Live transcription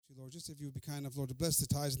Lord, just if you would be kind enough, Lord, to bless the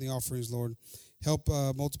tithes and the offerings, Lord. Help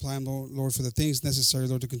multiply them, Lord, for the things necessary,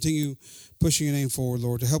 Lord, to continue pushing your name forward,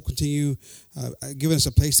 Lord, to help continue giving us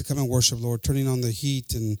a place to come and worship, Lord, turning on the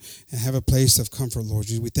heat and have a place of comfort, Lord.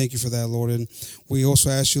 We thank you for that, Lord. And we also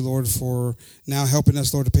ask you, Lord, for now helping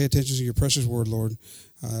us, Lord, to pay attention to your precious word, Lord.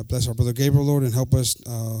 Bless our brother Gabriel, Lord, and help us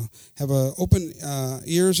have open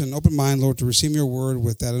ears and open mind, Lord, to receive your word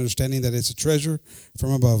with that understanding that it's a treasure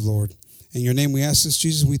from above, Lord. In your name we ask this,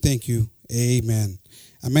 Jesus, we thank you. Amen.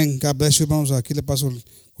 Amen. God bless you, hermanos. Aquí le paso el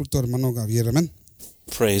culto, hermano Javier. Amen.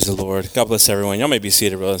 Praise the Lord. God bless everyone. Y'all may be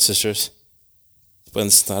seated, brothers and sisters. Pueden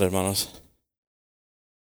estar, hermanos.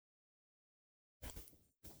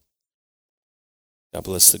 God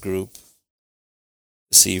bless the group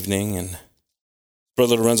this evening. And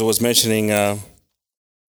Brother Lorenzo was mentioning, I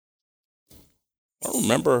don't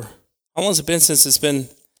remember, how long has it been since it's been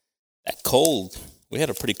that cold? We had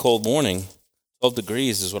a pretty cold morning. 12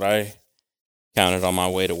 degrees is what I counted on my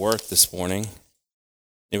way to work this morning.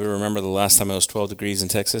 Anybody remember the last time it was 12 degrees in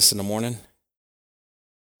Texas in the morning?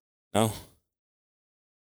 No?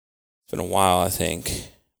 It's been a while, I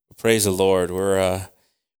think. But praise the Lord. We're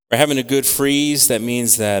having a good freeze. That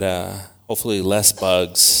means that hopefully less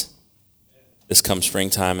bugs this come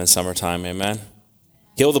springtime and summertime. Amen?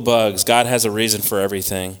 Kill the bugs. God has a reason for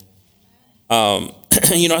everything. I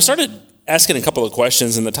started asking a couple of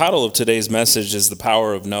questions, and the title of today's message is The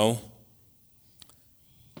Power of No.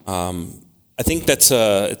 I think that's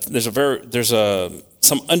there's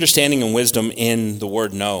some understanding and wisdom in the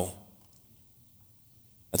word no.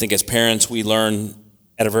 I think as parents we learn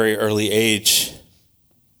at a very early age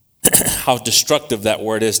how destructive that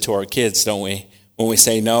word is to our kids, don't we? When we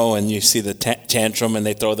say no and you see the tantrum and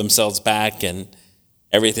they throw themselves back and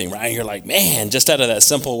everything, right? You're like, man, just out of that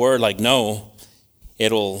simple word like no,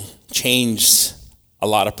 it'll change a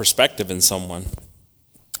lot of perspective in someone.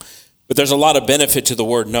 But there's a lot of benefit to the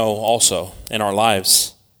word no also in our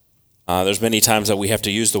lives. There's many times that we have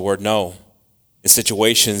to use the word no in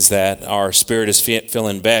situations that our spirit is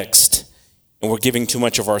feeling vexed and we're giving too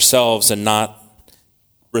much of ourselves and not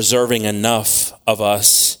reserving enough of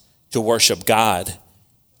us to worship God.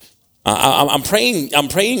 I'm praying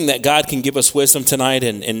that God can give us wisdom tonight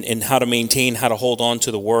in how to maintain, how to hold on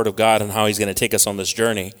to the word of God and how he's going to take us on this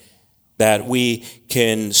journey, that we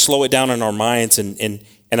can slow it down in our minds and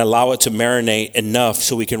allow it to marinate enough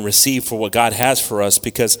so we can receive for what God has for us,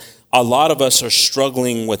 because a lot of us are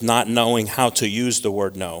struggling with not knowing how to use the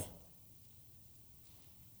word no.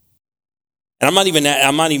 And I'm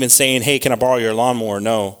not even saying, hey, can I borrow your lawnmower?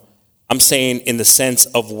 No. I'm saying in the sense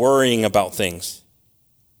of worrying about things,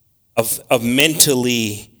 of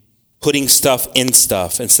mentally putting stuff in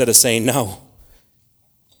stuff instead of saying no.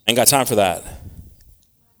 I ain't got time for that.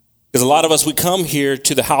 Because a lot of us, we come here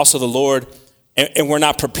to the house of the Lord and we're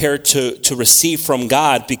not prepared to receive from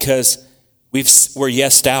God because we're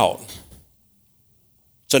yesed out.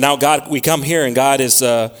 So now God, we come here and God is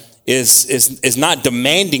not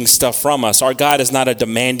demanding stuff from us. Our God is not a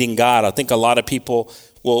demanding God. I think a lot of people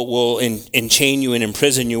will enchain you and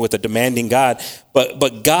imprison you with a demanding God.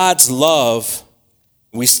 But God's love,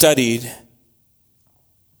 we studied,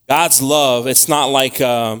 God's love, it's not like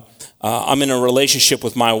I'm in a relationship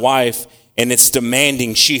with my wife and it's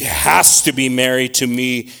demanding. She has to be married to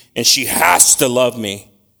me and she has to love me.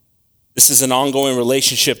 This is an ongoing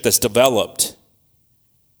relationship that's developed.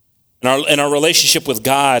 And our relationship with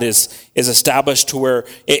God is established to where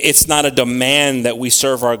it's not a demand that we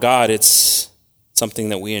serve our God. It's something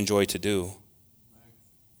that we enjoy to do.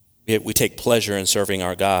 We take pleasure in serving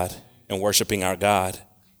our God and worshiping our God.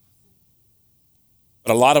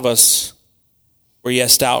 But a lot of us, we're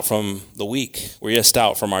yesed out from the week. We're yesed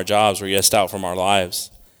out from our jobs. We're yesed out from our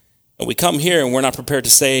lives. And we come here and we're not prepared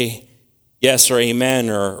to say yes or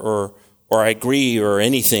amen or I agree or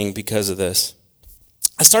anything because of this.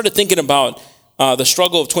 I started thinking about the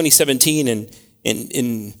struggle of 2017, and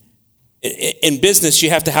in business,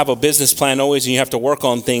 you have to have a business plan always, and you have to work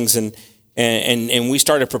on things. And we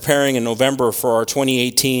started preparing in November for our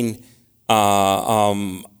 2018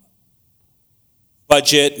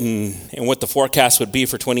 budget and what the forecast would be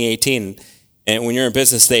for 2018. And when you're in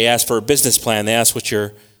business, they ask for a business plan. They ask what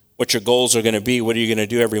your goals are going to be. What are you going to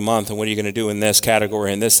do every month, and what are you going to do in this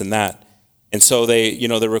category and this and that. And so they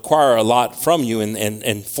require a lot from you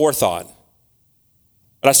and forethought.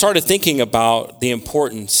 But I started thinking about the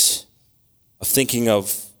importance of thinking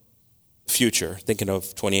of the future, thinking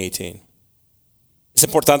of 2018. Es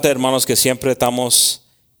importante, hermanos, que siempre estamos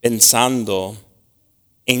pensando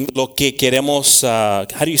en lo que queremos,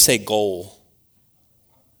 how do you say goal?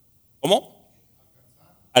 ¿Cómo?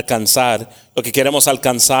 Alcanzar, lo que queremos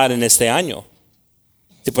alcanzar en este año.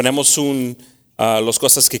 Si ponemos las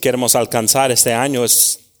cosas que queremos alcanzar este año,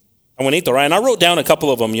 es bonito, right? And I wrote down a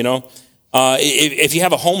couple of them, you know. If you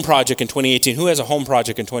have a home project in 2018, who has a home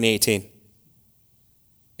project in 2018?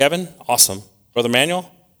 Kevin? Awesome. Brother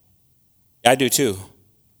Manuel? Yeah, I do too.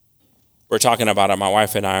 We're talking about it, my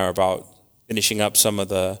wife and I are about finishing up some of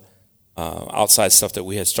the outside stuff that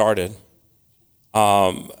we had started.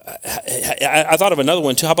 I thought of another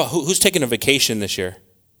one too. How about who's taking a vacation this year?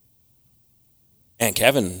 And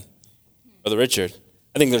Kevin, Brother Richard.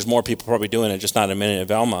 I think there's more people probably doing it, just not in a minute.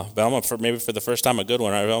 Velma, maybe for the first time, a good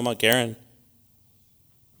one, right? Velma, Karen.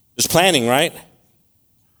 There's planning, right?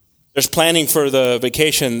 There's planning for the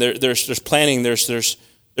vacation. There's planning. There's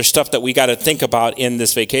stuff that we got to think about in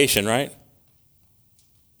this vacation, right?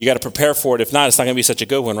 You got to prepare for it. If not, it's not going to be such a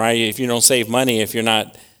good one, right? If you don't save money, if you're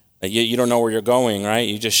not, you don't know where you're going, right?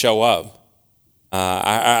 You just show up.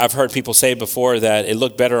 I've heard people say before that it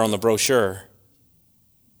looked better on the brochure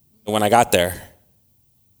than when I got there,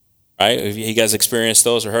 right? Have you guys experienced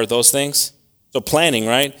those or heard those things? So planning,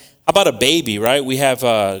 right? How about a baby, right? We have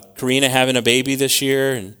Karina having a baby this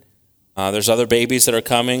year, and there's other babies that are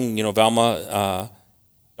coming. You know, Velma,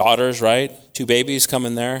 daughters, right? 2 babies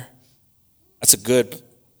coming there. That's a good.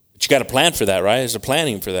 But you got to plan for that, right? There's a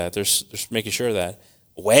planning for that. There's making sure of that.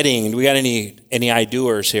 Wedding. Do we got any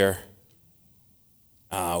I-doers here?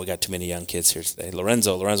 We got too many young kids here today.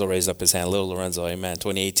 Lorenzo raised up his hand. Little Lorenzo, amen.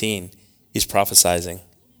 2018, he's prophesizing.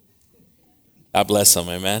 God bless him,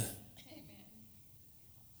 amen.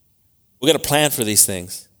 We got to plan for these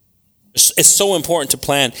things. It's so important to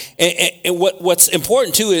plan. And what's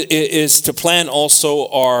important too is to plan also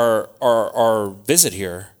our visit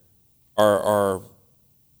here, our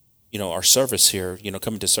service here,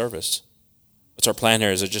 coming to service. What's our plan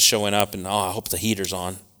here? Is it just showing up and, I hope the heater's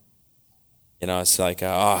on? It's like,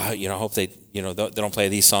 I hope they don't play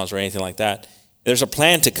these songs or anything like that. There's a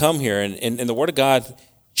plan to come here, and the Word of God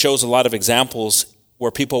shows a lot of examples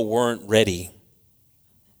where people weren't ready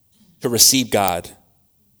to receive God.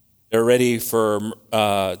 They're ready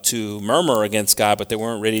to murmur against God, but they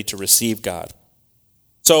weren't ready to receive God.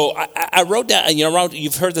 So I wrote down,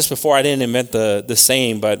 you've heard this before. I didn't invent the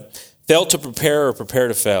saying, but fail to prepare or prepare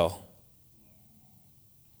to fail.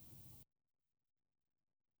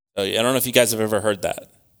 I don't know if you guys have ever heard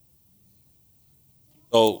that.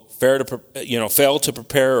 So fail to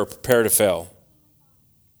prepare or prepare to fail.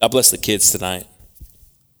 God bless the kids tonight. I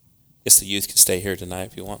guess the youth can stay here tonight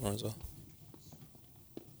if you want, Lorenzo.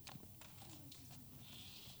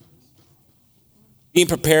 Being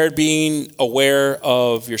prepared, being aware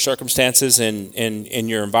of your circumstances and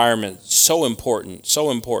your environment, so important,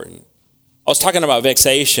 so important. I was talking about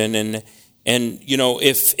vexation, and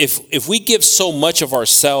if we give so much of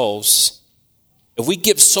ourselves, that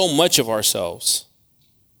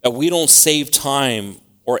we don't save time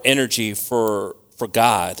or energy for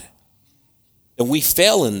God, then we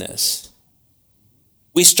fail in this.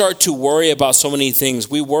 We start to worry about so many things.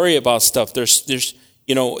 We worry about stuff. There's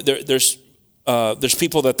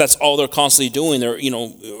people that's all they're constantly doing. They're,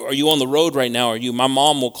 are you on the road right now? My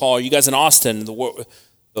mom will call. Are you guys in Austin?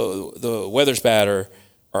 The weather's bad, or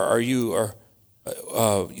are you?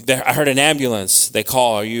 I heard an ambulance. They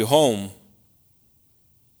call. Are you home?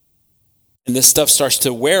 And this stuff starts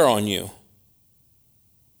to wear on you.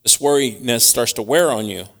 This worriness starts to wear on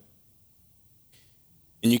you.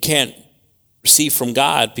 And you can't receive from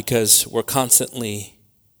God because we're constantly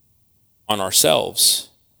on ourselves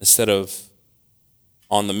instead of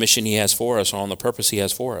on the mission He has for us or on the purpose He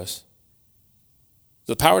has for us.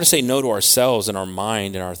 The power to say no to ourselves and our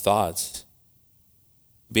mind and our thoughts,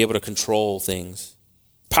 be able to control things.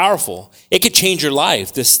 Powerful. It could change your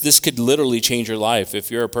life. This could literally change your life if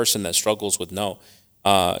you're a person that struggles with no.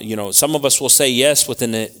 Some of us will say yes with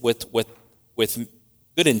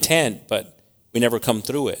good intent, but we never come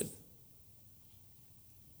through it.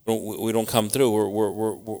 We don't come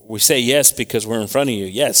through. We say yes because we're in front of you.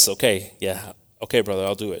 Yes, okay, yeah, okay, brother,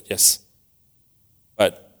 I'll do it. Yes,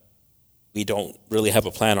 but we don't really have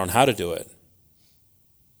a plan on how to do it.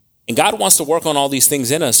 And God wants to work on all these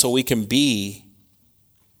things in us so we can be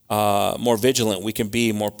more vigilant. We can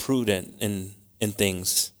be more prudent in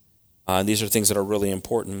things. And these are things that are really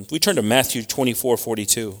important. We turn to Matthew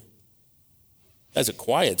 24:42. You guys are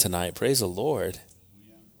quiet tonight. Praise the Lord.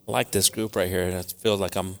 I like this group right here. It feels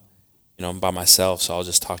like I'm by myself, so I'll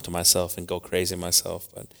just talk to myself and go crazy myself.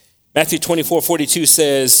 But Matthew 24:42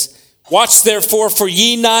 says, "Watch therefore, for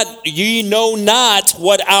ye know not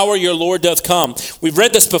what hour your Lord doth come." We've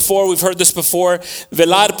read this before. We've heard this before.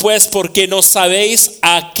 "Velad pues, porque no sabéis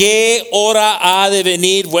a qué hora ha de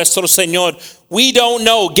venir vuestro Señor." We don't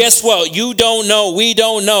know. Guess what? You don't know. We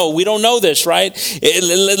don't know. We don't know this, right?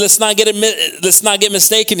 Let's not get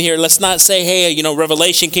mistaken here. Let's not say, hey,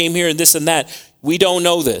 revelation came here and this and that. We don't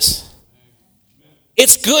know this.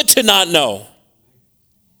 It's good to not know.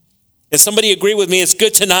 Can somebody agree with me? It's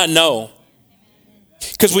good to not know.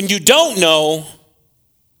 Because when you don't know,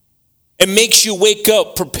 it makes you wake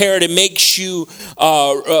up prepared. It makes you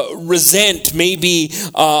resent maybe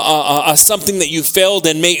something that you failed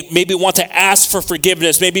and maybe want to ask for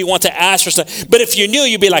forgiveness. Maybe want to ask for something. But if you knew,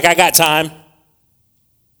 you'd be like, I got time.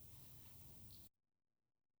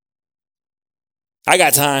 I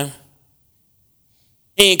got time.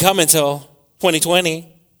 He ain't coming till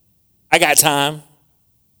 2020. I got time.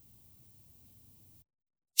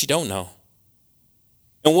 But you don't know.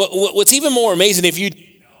 And what's even more amazing, if you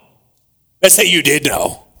let's say you did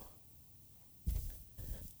know.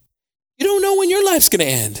 You don't know when your life's going to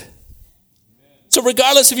end. So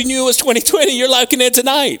regardless if you knew it was 2020, your life can end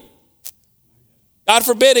tonight. God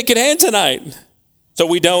forbid it can end tonight. So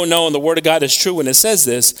we don't know, and the word of God is true when it says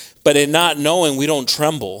this, but in not knowing, we don't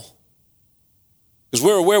tremble. Because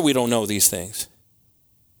we're aware we don't know these things.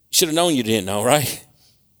 You should have known you didn't know, right?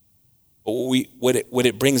 But what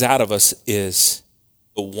it brings out of us is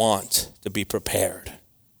the want to be prepared.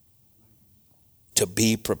 To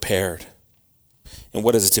be prepared. And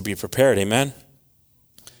what is it to be prepared? Amen.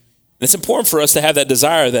 And it's important for us to have that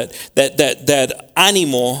desire, that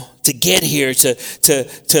animo to get here,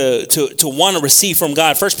 to want to receive from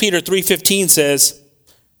God. 1 Peter 3:15 says,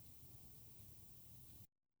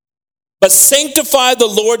 but sanctify the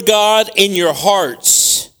Lord God in your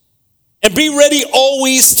hearts, and be ready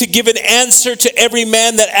always to give an answer to every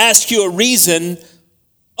man that asks you a reason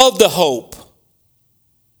of the hope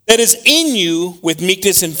that is in you with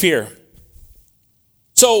meekness and fear.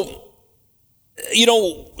 So,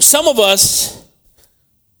 some of us,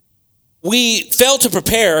 we fail to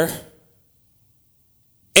prepare.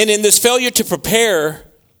 And in this failure to prepare,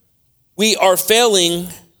 we are failing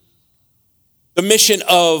the mission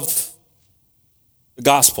of the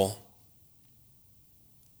gospel.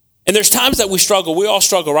 And there's times that we struggle. We all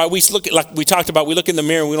struggle, right? We look at, like we talked about, we look in the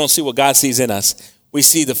mirror and we don't see what God sees in us. We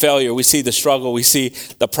see the failure. We see the struggle. We see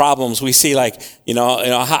the problems. We see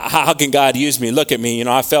how can God use me? Look at me.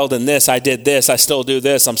 I failed in this. I did this. I still do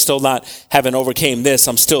this. I'm still not having overcame this.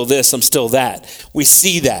 I'm still this. I'm still that. We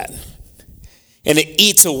see that. And it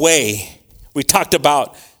eats away. We talked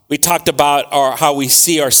about how we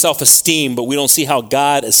see our self-esteem, but we don't see how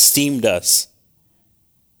God esteemed us.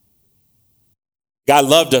 God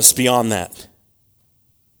loved us beyond that.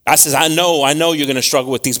 God says, I know you're going to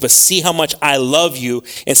struggle with these, but see how much I love you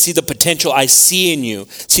and see the potential I see in you.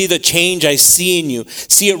 See the change I see in you.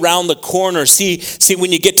 See around the corner. See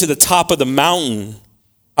when you get to the top of the mountain,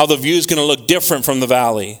 how the view is going to look different from the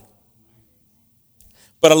valley.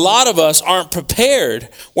 But a lot of us aren't prepared.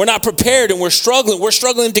 We're not prepared and we're struggling. We're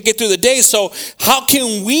struggling to get through the day. So how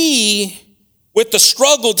can we, with the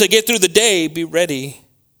struggle to get through the day, be ready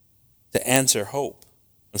to answer hope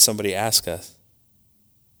when somebody asks us?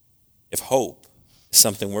 If hope is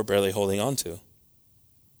something we're barely holding on to. It's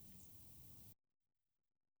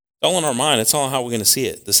all in our mind. It's all how we're going to see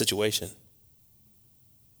it, the situation.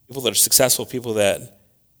 People that are successful, people that,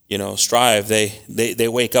 strive, they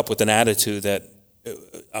wake up with an attitude that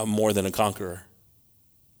I'm more than a conqueror.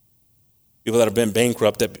 People that have been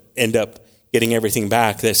bankrupt that end up getting everything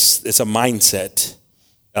back, it's a mindset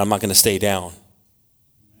that I'm not going to stay down.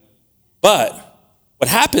 But what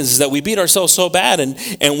happens is that we beat ourselves so bad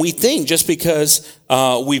and we think just because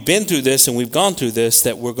we've been through this and we've gone through this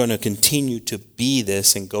that we're going to continue to be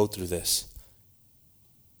this and go through this.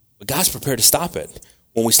 But God's prepared to stop it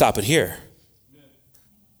when we stop it here.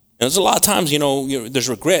 And there's a lot of times, there's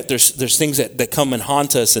regret. There's things that come and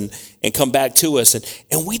haunt us and come back to us.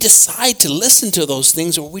 And we decide to listen to those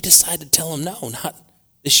things, or we decide to tell them, no, not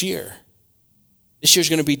this year. This year's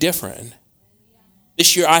going to be different.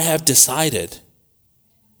 This year I have decided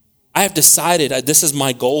this is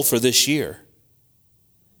my goal for this year.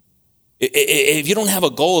 If you don't have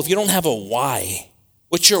a goal, if you don't have a why,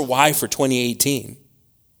 what's your why for 2018?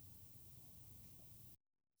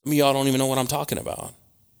 Some of y'all don't even know what I'm talking about.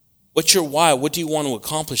 What's your why? What do you want to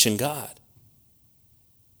accomplish in God?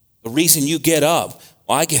 The reason you get up,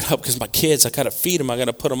 well, I get up because my kids, I got to feed them, I got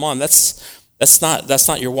to put them on. That's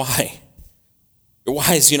not your why. Your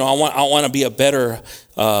why is, I want to be a better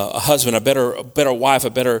husband, a better wife, a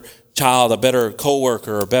better child, a better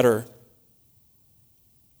coworker,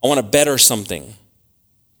 I want to better something.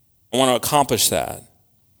 I want to accomplish that.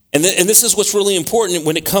 And this is what's really important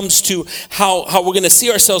when it comes to how we're going to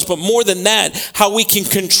see ourselves, but more than that, how we can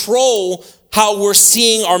control how we're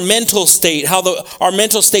seeing our mental state, how our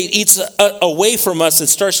mental state eats away from us and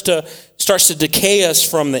starts to decay us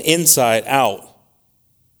from the inside out.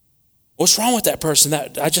 What's wrong with that person?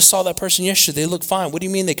 I just saw that person yesterday. They look fine. What do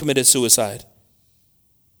you mean they committed suicide?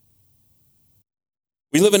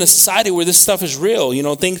 We live in a society where this stuff is real.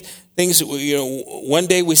 Things. One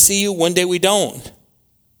day we see you, one day we don't,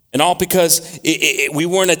 and all because we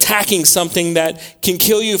weren't attacking something that can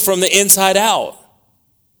kill you from the inside out.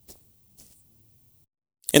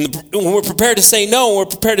 And when we're prepared to say no, we're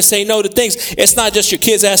prepared to say no to things. It's not just your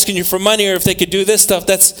kids asking you for money or if they could do this stuff.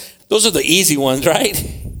 Those are the easy ones,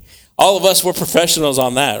 right? All of us, we're professionals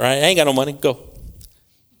on that, right? I ain't got no money. Go.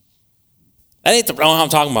 That ain't the problem I'm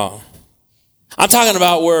talking about. I'm talking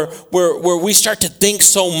about where we start to think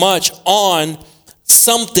so much on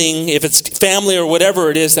something, if it's family or whatever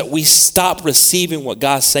it is, that we stop receiving what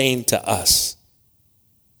God's saying to us.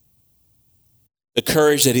 The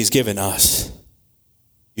courage that he's given us.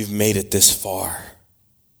 You've made it this far.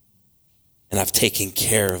 And I've taken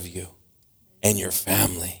care of you and your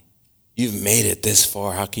family. You've made it this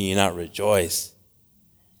far. How can you not rejoice?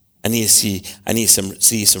 I need to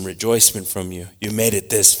see some rejoicement from you. You made it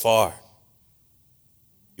this far.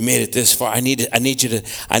 You made it this far. I need you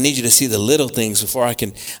to see the little things before I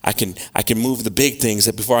can move the big things.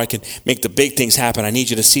 That before I can make the big things happen, I need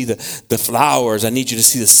you to see the flowers. I need you to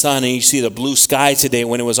see the sun. I need you to see the blue sky today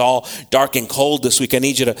when it was all dark and cold this week. I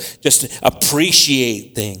need you to just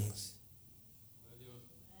appreciate things.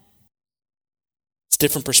 It's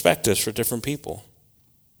different perspectives for different people.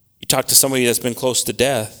 You talk to somebody that's been close to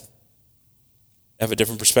death, they have a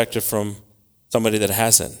different perspective from somebody that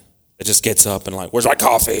hasn't. It just gets up and like, where's my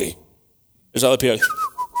coffee? There's other people.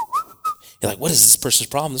 You're like, what is this person's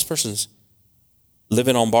problem? This person's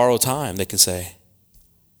living on borrowed time, they can say.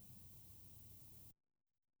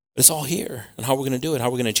 But it's all here. And how we're going to do it, how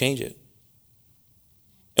we're going to change it.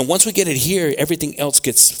 And once we get it here, everything else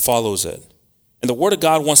follows it. And the Word of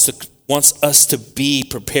God wants us to be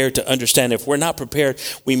prepared to understand. If we're not prepared,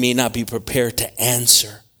 we may not be prepared to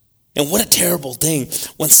answer. And what a terrible thing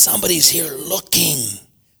when somebody's here looking.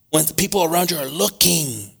 When the people around you are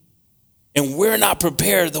looking and we're not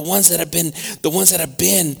prepared, the ones that have been,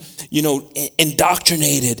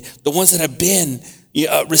 indoctrinated, the ones that have been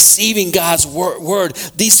receiving God's word.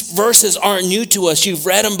 These verses aren't new to us. You've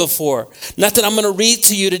read them before. Nothing I'm going to read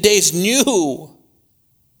to you today is new.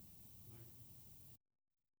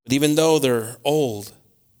 But even though they're old,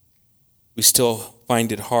 we still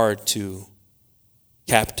find it hard to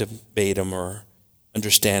captivate them or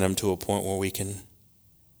understand them to a point where we can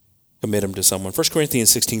commit them to someone. 1 Corinthians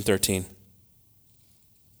 16:13.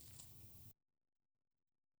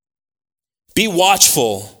 Be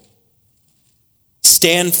watchful.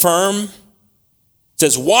 Stand firm. It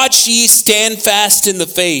says, watch ye, stand fast in the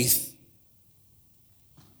faith.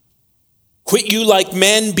 Quit you like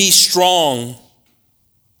men, be strong.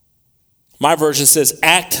 My version says,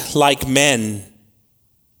 act like men,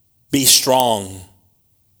 be strong.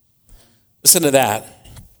 Listen to that.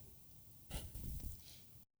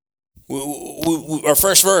 Our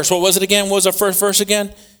first verse, what was it again? What was our first verse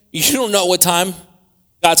again? You don't know what time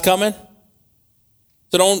God's coming.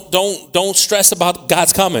 So don't stress about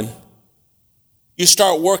God's coming. You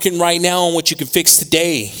start working right now on what you can fix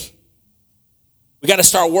today. We got to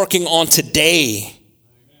start working on today.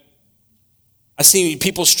 I see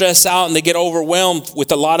people stress out and they get overwhelmed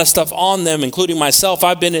with a lot of stuff on them, including myself.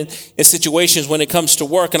 I've been in situations when it comes to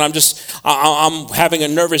work and I'm having a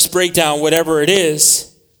nervous breakdown, whatever it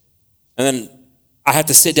is. And then I have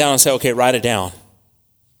to sit down and say, okay, write it down.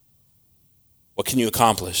 What can you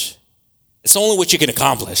accomplish? It's only what you can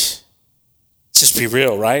accomplish. Let's just be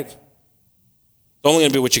real, right? It's only going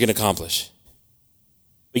to be what you can accomplish.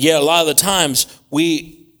 But yet a lot of the times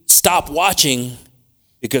we stop watching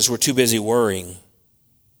because we're too busy worrying.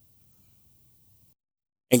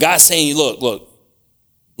 And God's saying, look,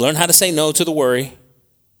 learn how to say no to the worry.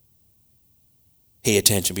 Pay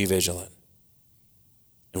attention, be vigilant.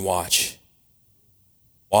 And watch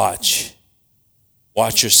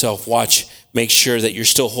yourself. Make sure that you're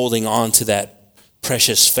still holding on to that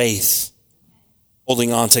precious faith.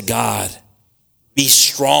 Holding on to God. Be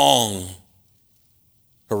strong.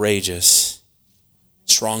 Courageous.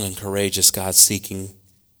 Strong and courageous. God's seeking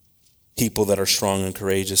people that are strong and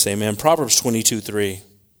courageous. Amen. Proverbs 22:3.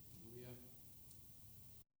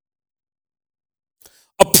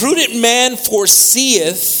 A prudent man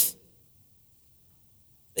foreseeth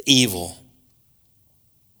the evil.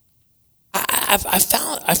 I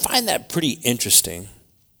find that pretty interesting.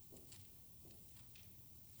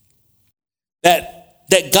 That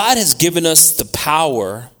God has given us the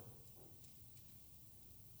power.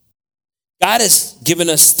 God God has given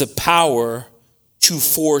us the power to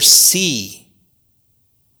foresee.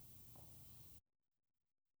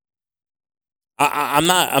 I'm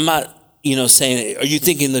not, saying, are you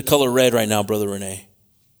thinking the color red right now, Brother Renee?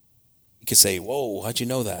 You could say, whoa, how'd you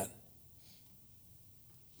know that?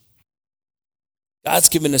 God's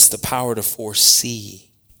given us the power to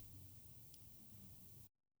foresee.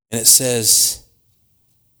 And it says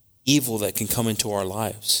evil that can come into our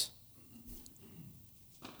lives.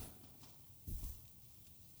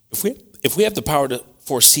 If we have the power to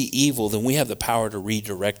foresee evil, then we have the power to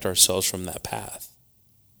redirect ourselves from that path.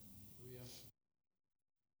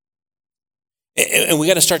 And we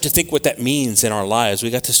got to start to think what that means in our lives.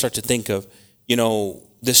 We got to start to think of,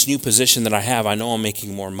 this new position that I have. I know I'm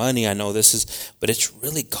making more money. I know but it's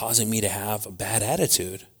really causing me to have a bad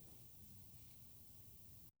attitude.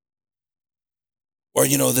 Or,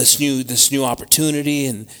 this new opportunity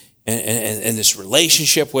and this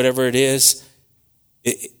relationship, whatever it is,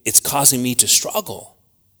 it's causing me to struggle.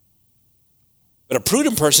 But a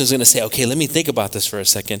prudent person is going to say, okay, let me think about this for a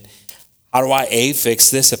second. How do I, fix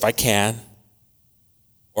this if I can?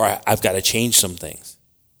 Or I've got to change some things.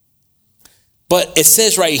 But it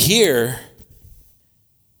says right here,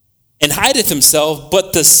 and hideth himself,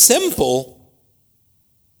 but the simple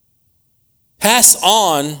pass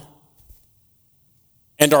on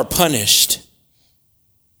and are punished.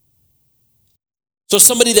 So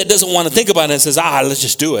somebody that doesn't want to think about it and says, let's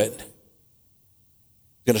just do it, is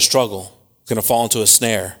going to struggle. It's going to fall into a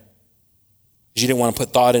snare. Because you didn't want to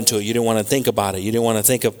put thought into it. You didn't want to think about it. You didn't want to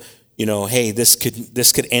think of, hey, this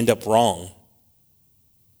could end up wrong.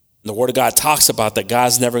 And the Word of God talks about that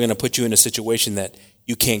God's never going to put you in a situation that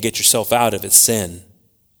you can't get yourself out of. It's sin,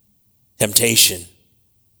 temptation.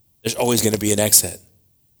 There's always going to be an exit.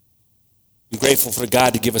 I'm grateful for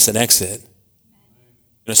God to give us an exit.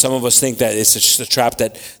 Some of us think that it's just a trap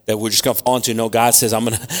that we're just going to fall into. No, God says, I'm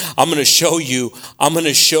going to show you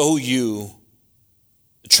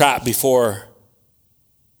the trap before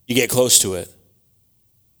you get close to it.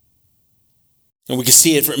 And we can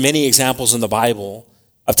see it for many examples in the Bible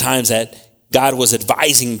of times that God was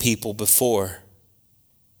advising people before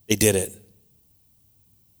they did it.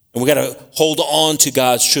 And we got to hold on to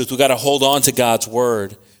God's truth. We got to hold on to God's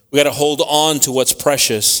word. We got to hold on to what's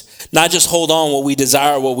precious. Not just hold on what we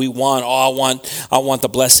desire, what we want. I want the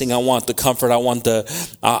blessing. I want the comfort.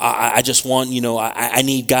 I just want, I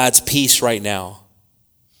need God's peace right now.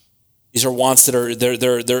 These are wants that are,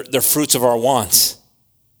 they're fruits of our wants,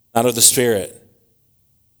 not of the Spirit.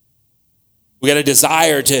 We got a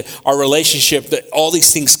desire to our relationship, that all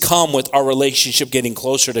these things come with our relationship getting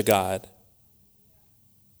closer to God.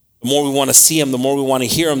 The more we want to see him, the more we want to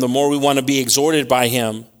hear him, the more we want to be exhorted by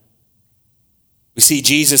him. We see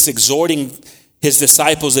Jesus exhorting his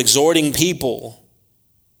disciples, exhorting people.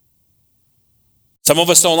 Some of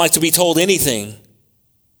us don't like to be told anything.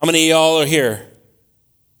 How many of y'all are here?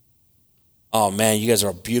 Oh man, you guys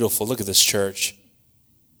are beautiful. Look at this church.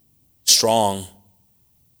 Strong.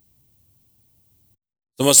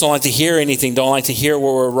 Some of us don't like to hear anything, don't like to hear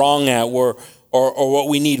where we're wrong at or what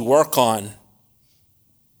we need work on. How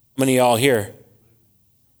many of y'all here?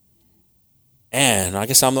 Man, I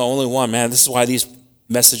guess I'm the only one, man. This is why these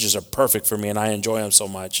messages are perfect for me and I enjoy them so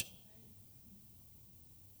much.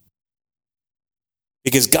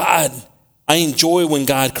 Because I enjoy when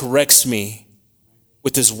God corrects me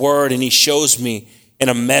with his word and he shows me in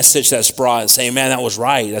a message that's brought and saying, man, that was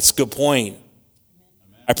right. That's a good point.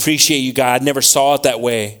 I appreciate you, God. I never saw it that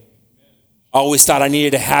way. I always thought I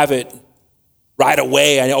needed to have it right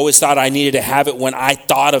away. I always thought I needed to have it when I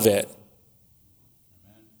thought of it.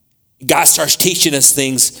 God starts teaching us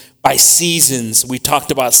things by seasons. We talked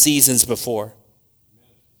about seasons before.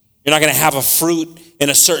 You're not going to have a fruit in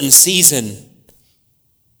a certain season.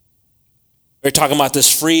 We're talking about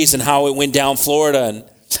this freeze and how it went down Florida and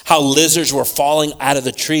how lizards were falling out of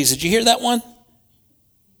the trees. Did you hear that one?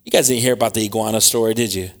 You guys didn't hear about the iguana story,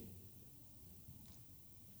 did you?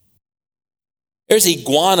 There's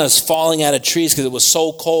iguanas falling out of trees because it was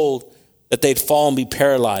so cold that they'd fall and be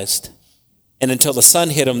paralyzed. And until the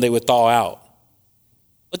sun hit them, they would thaw out.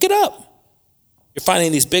 Look it up. You're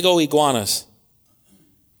finding these big old iguanas.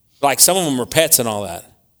 Like some of them are pets and all that.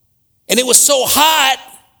 And it was so hot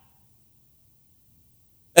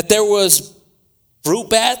that there was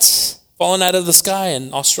fruit bats falling out of the sky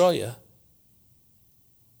in Australia.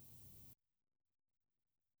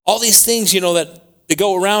 All these things, that they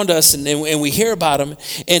go around us and we hear about them.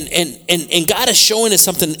 And God is showing us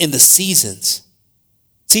something in the seasons.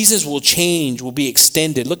 Seasons will change, will be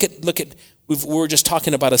extended. Look at. We're just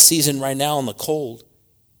talking about a season right now in the cold.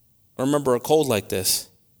 I remember a cold like this.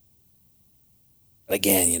 But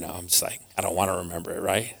again, I'm just like, I don't want to remember it,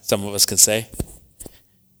 right? Some of us can say.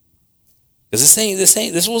 Because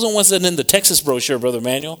this wasn't in the Texas brochure, Brother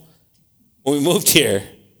Manuel, when we moved here.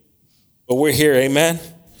 But we're here, amen?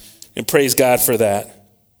 And praise God for that.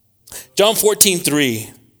 John 14:3.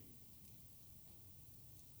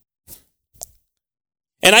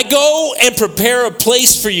 And I go and prepare a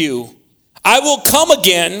place for you. I will come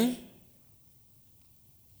again.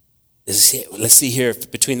 Let's see here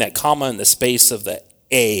between that comma and the space of the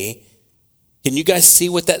A. Can you guys see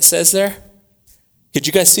what that says there? Could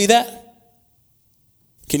you guys see that?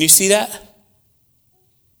 Can you see that?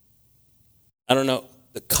 I don't know.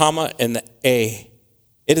 The comma and the A.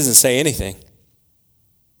 It doesn't say anything.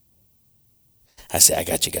 I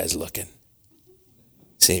got you guys looking.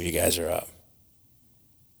 See if you guys are up.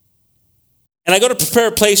 And I go to prepare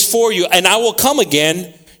a place for you, and I will come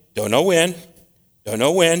again. Don't know when.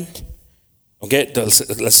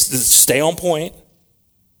 Let's stay on point.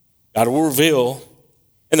 God will reveal.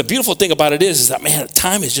 And the beautiful thing about it is that, man,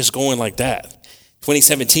 time is just going like that.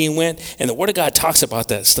 2017 went, and the Word of God talks about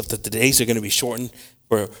that stuff, that the days are going to be shortened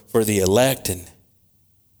for the elect. And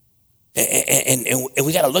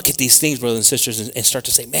we got to look at these things, brothers and sisters, and start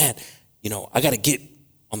to say, man, I got to get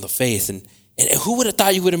on the faith. And who would have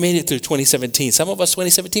thought you would have made it through 2017? Some of us,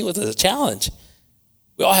 2017 was a challenge.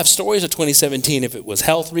 We all have stories of 2017, if it was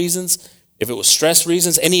health reasons, if it was stress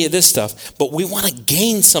reasons, any of this stuff. But we want to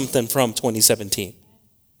gain something from 2017.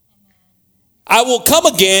 I will come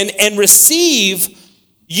again and receive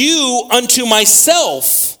you unto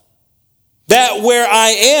myself, that where I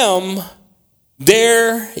am,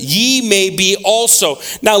 there ye may be also.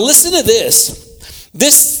 Now listen to this.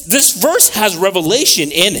 This verse has revelation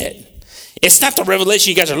in it. It's not the revelation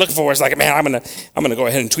you guys are looking for. It's like, man, I'm gonna go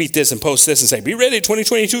ahead and tweet this and post this and say, be ready,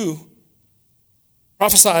 2022.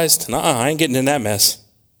 Prophesized. I ain't getting in that mess.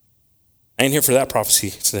 I ain't here for that prophecy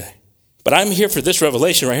today. But I'm here for this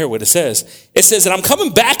revelation right here, what it says. It says that I'm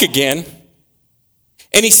coming back again.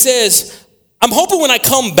 And he says, I'm hoping when I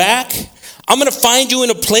come back, I'm going to find you in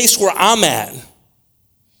a place where I'm at.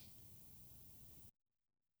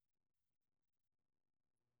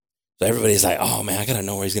 So everybody's like, oh man, I got to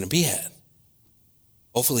know where he's going to be at.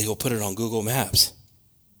 Hopefully he'll put it on Google Maps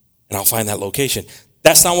and I'll find that location.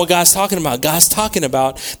 That's not what God's talking about. God's talking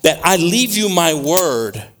about that I leave you my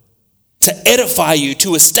word to edify you,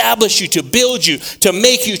 to establish you, to build you, to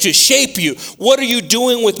make you, to shape you. What are you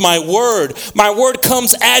doing with my word? My word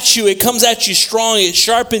comes at you. It comes at you strong. It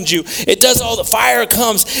sharpens you. It does all the fire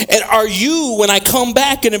comes. And are you, when I come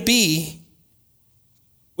back, going to be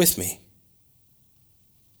with me?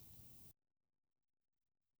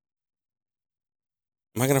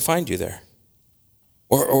 Am I going to find you there?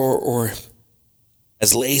 Or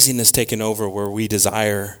has laziness taken over where we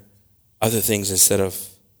desire other things instead of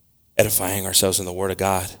edifying ourselves in the Word of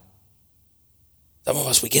God? Some of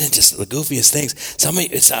us, we get into the goofiest things. Some of you,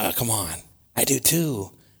 it's, come on. I do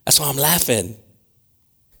too. That's why I'm laughing.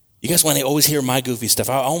 You guys want to always hear my goofy stuff.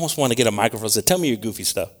 I almost want to get a microphone and say, tell me your goofy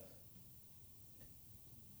stuff.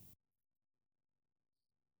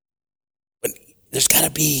 But there's got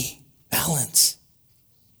to be balance.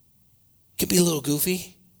 It could be a little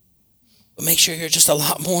goofy, but make sure you're just a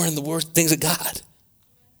lot more in the word things of God.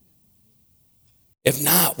 If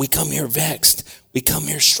not, we come here vexed. We come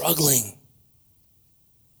here struggling.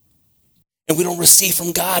 And we don't receive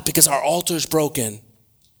from God because our altar is broken.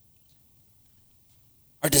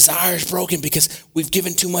 Our desire is broken because we've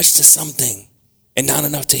given too much to something and not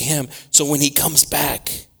enough to him. So when he comes back,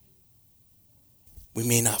 we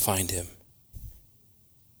may not find him.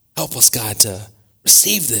 Help us, God, to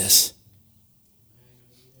receive this.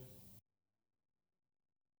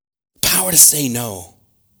 The power to say no.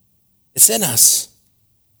 It's in us.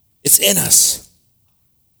 It's in us.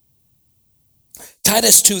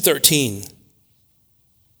 Titus 2:13.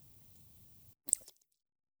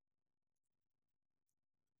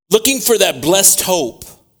 Looking for that blessed hope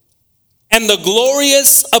and the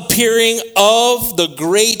glorious appearing of the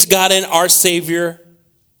great God and our Savior,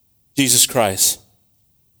 Jesus Christ.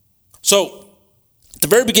 So, at the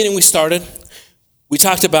very beginning we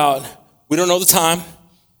talked about, we don't know the time.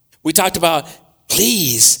 We talked about,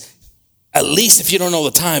 please, at least if you don't know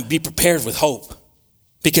the time, be prepared with hope.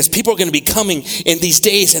 Because people are going to be coming in these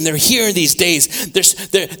days, and they're here in these days.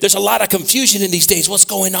 There's a lot of confusion in these days. What's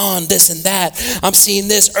going on? This and that. I'm seeing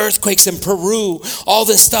this, earthquakes in Peru, all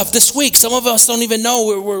this stuff. This week, some of us don't even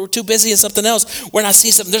know. We're too busy in something else. We're not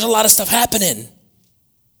seeing something. There's a lot of stuff happening.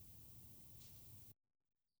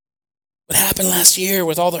 What happened last year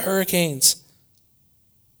with all the hurricanes?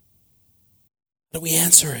 How do we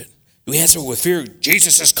answer it? Do we answer it with fear?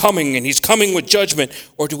 Jesus is coming, and he's coming with judgment.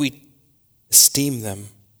 Or do we esteem them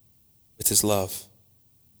with his love.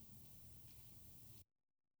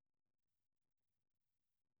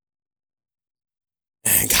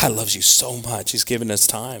 Man, God loves you so much. He's given us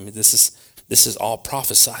time. This is all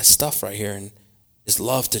prophesied stuff right here. And his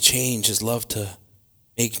love to change, his love to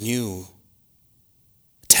make new,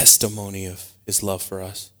 a testimony of his love for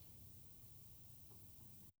us.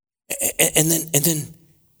 And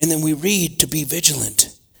then we read to be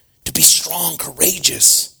vigilant, to be strong,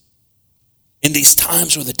 courageous. In these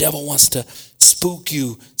times where the devil wants to spook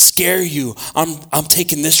you, scare you, I'm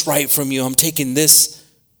taking this right from you. I'm taking this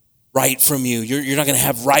right from you. You're not going to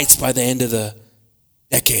have rights by the end of the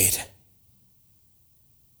decade.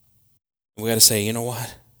 We got to say, you know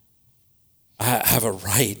what? I have a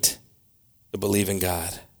right to believe in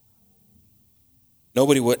God.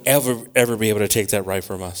 Nobody would ever be able to take that right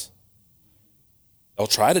from us. They'll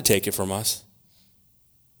try to take it from us.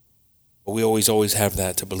 But we always have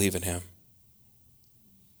that to believe in him.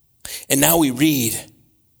 And now we read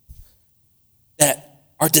that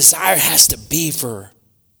our desire has to be for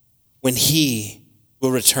when he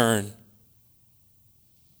will return.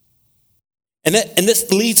 And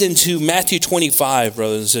this leads into Matthew 25,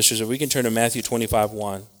 brothers and sisters. If we can turn to Matthew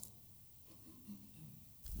 25:1.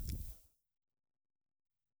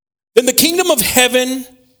 Then the kingdom of heaven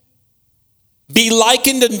be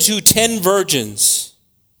likened unto 10 virgins.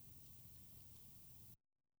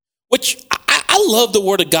 Which I love the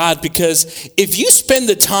word of God, because if you spend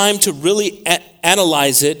the time to really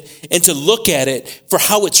analyze it and to look at it for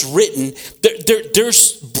how it's written,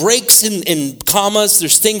 there's breaks in commas.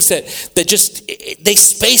 There's things that just, they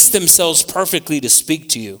space themselves perfectly to speak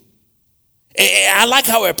to you. And I like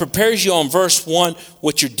how it prepares you on verse 1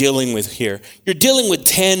 what you're dealing with here. You're dealing with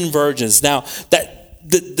 10 virgins. Now,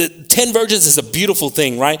 the 10 virgins is a beautiful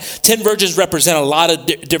thing, right? 10 virgins represent a lot of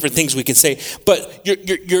different things we can say, but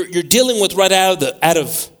you're dealing with right out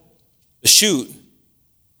of the chute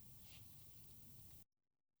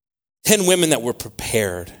 10 women that were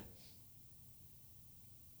prepared,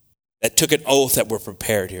 that took an oath, that were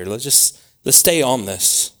prepared here. Let's stay on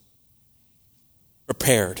this.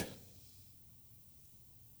 Prepared.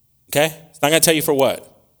 Okay? It's not going to tell you for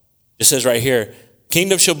what. It says right here,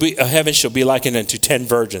 kingdom of heaven shall be likened unto 10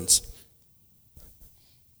 virgins.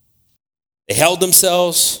 They held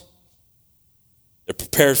themselves. They're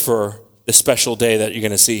prepared for the special day that you're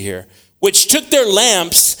going to see here, which took their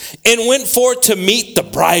lamps and went forth to meet the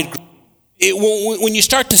bridegroom. When you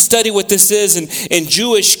start to study what this is in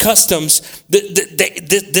Jewish customs,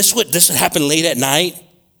 this would happen late at night,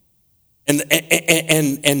 and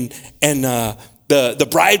the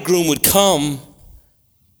bridegroom would come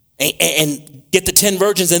and get the 10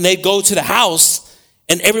 virgins, and they'd go to the house,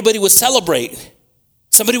 and everybody would celebrate.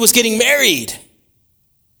 Somebody was getting married.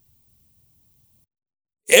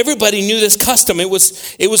 Everybody knew this custom. It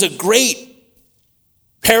was a great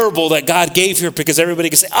parable that God gave here, because everybody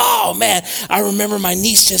could say, oh man, I remember my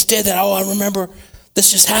niece just did that. Oh, I remember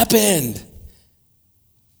this just happened.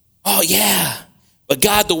 Oh yeah. But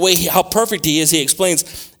God, the way how perfect he is, he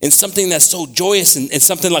explains in something that's so joyous and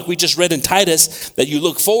something like we just read in Titus that you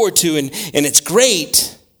look forward to, and it's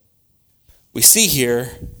great. We see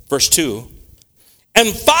here, verse 2, and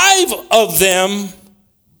 5 of them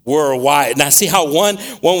were wise. Now see how one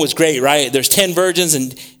was great, right? There's 10 virgins,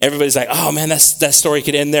 and everybody's like, oh man, that story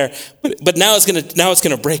could end there. But now it's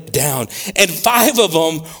gonna break down. And 5 of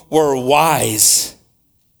them were wise.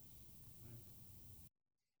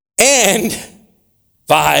 And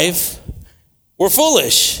 5 were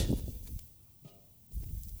foolish.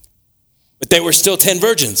 But they were still 10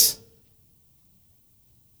 virgins.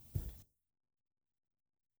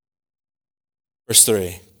 Verse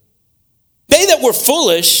 3. They that were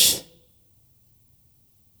foolish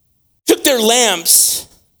took their lamps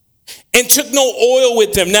and took no oil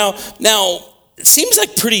with them. Now it seems like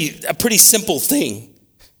a pretty simple thing,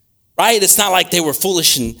 right? It's not like they were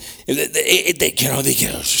foolish and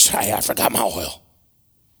I forgot my oil.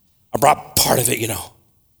 I brought part of it,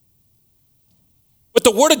 But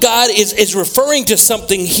the Word of God is referring to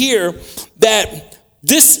something here, that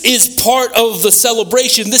this is part of the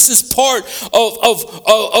celebration. This is part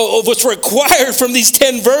of what's required from these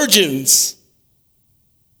 10 virgins.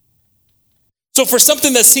 So for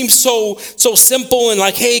something that seems so simple and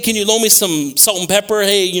like, hey, can you loan me some salt and pepper?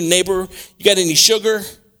 Hey, your neighbor, you got any sugar?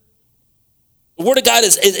 The Word of God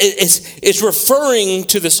is referring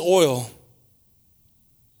to this oil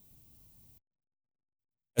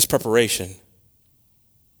as preparation.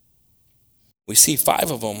 We see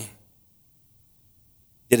 5 of them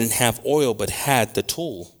didn't have oil, but had the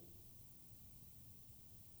tool.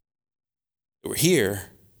 They were here.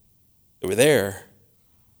 They were there.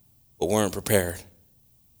 but weren't prepared.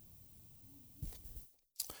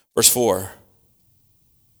 Verse 4.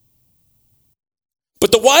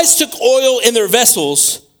 But the wise took oil in their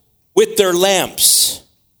vessels with their lamps.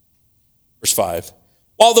 Verse 5.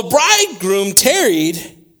 While the bridegroom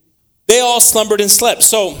tarried, they all slumbered and slept.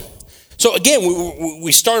 So again,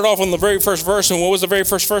 we started off on the very first verse, and what was the very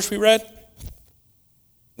first verse we read?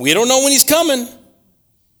 We don't know when he's coming.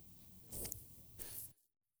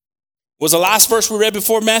 Was the last verse we read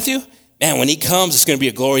before Matthew? Man, when he comes, it's going to be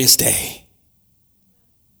a glorious day.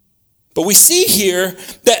 But we see here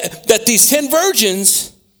that these 10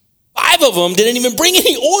 virgins, 5 of them didn't even bring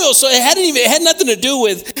any oil, so it had nothing to do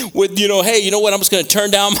with hey, you know what? I'm just going to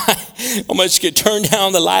turn down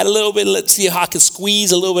the light a little bit. Let's see how I can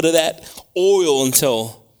squeeze a little bit of that oil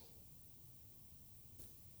until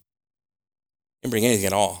I didn't bring anything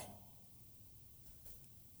at all.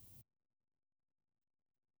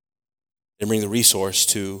 Didn't bring the resource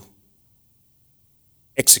to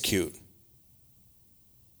execute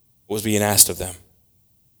what was being asked of them.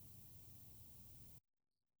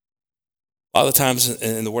 A lot of the times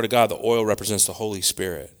in the Word of God, the oil represents the Holy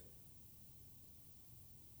Spirit.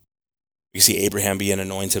 You see Abraham being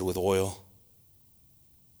anointed with oil.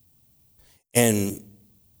 And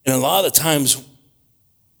a lot of the times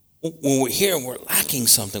when we're here and we're lacking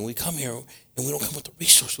something, we come here and we don't come with the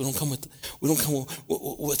resource. We don't come with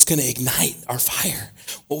what's going to ignite our fire,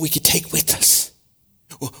 what we could take with us.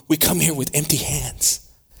 We come here with empty hands.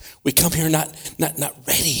 We come here not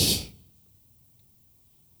ready.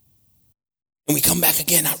 And we come back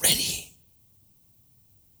again not ready.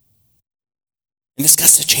 And this got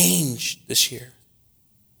to change this year.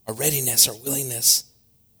 Our readiness, our willingness,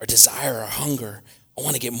 our desire, our hunger. I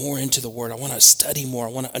want to get more into the Word. I want to study more.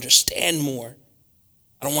 I want to understand more.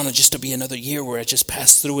 I don't want it just to be another year where I just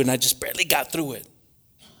passed through it and I just barely got through it.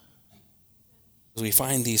 As we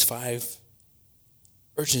find these 5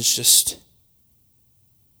 virgins just,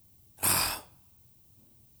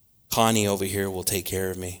 Connie over here will take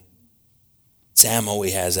care of me. Sam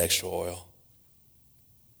always has extra oil.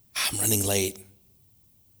 I'm running late.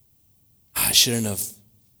 I shouldn't have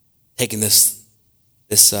taken this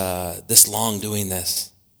long doing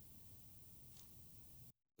this.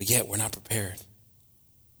 But yet we're not prepared.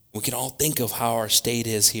 We can all think of how our state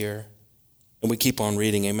is here. And we keep on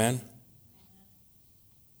reading, amen?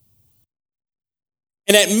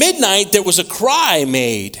 And at midnight there was a cry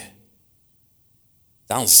made.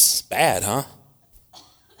 Sounds bad, huh?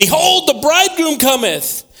 Behold, the bridegroom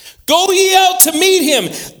cometh. Go ye out to meet him.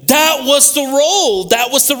 That was the role.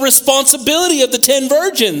 That was the responsibility of the 10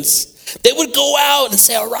 virgins. They would go out and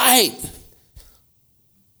say, all right.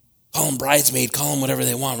 Call them bridesmaid, call them whatever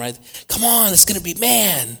they want, right? Come on, it's going to be,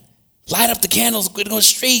 man. Light up the candles, go to the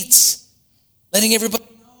streets. Letting everybody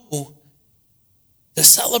know to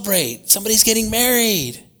celebrate. Somebody's getting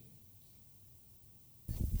married.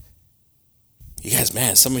 You guys,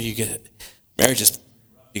 man, some of you get marriages.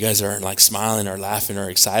 You guys aren't like smiling or laughing or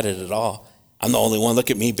excited at all. I'm the only one. Look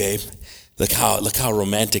at me, babe. Look how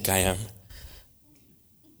romantic I am.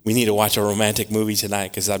 We need to watch a romantic movie tonight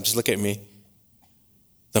because I'm just look at me.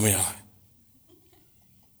 Let me know.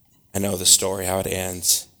 I know the story, how it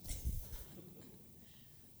ends.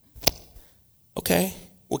 Okay,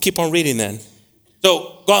 we'll keep on reading then.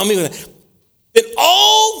 So go on me with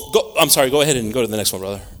that. Go ahead and go to the next one,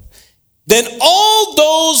 brother. Then all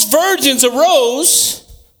those virgins arose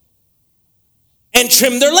and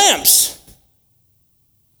trimmed their lamps.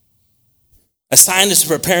 A sign is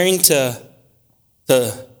preparing to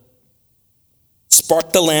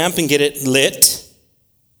spark the lamp and get it lit.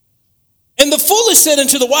 And the foolish said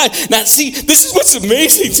unto the wise. Now, see, this is what's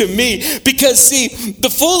amazing to me. Because, see, the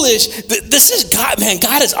foolish, this is God, man.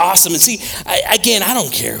 God is awesome. And see, I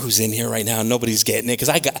don't care who's in here right now. Nobody's getting it because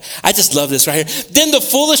I just love this right here. Then the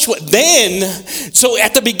foolish, so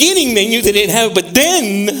at the beginning they knew they didn't have it, but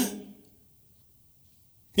then,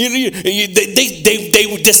 they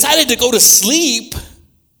decided to go to sleep.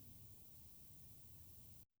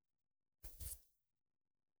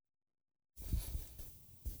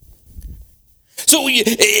 So they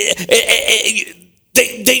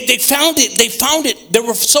found it. They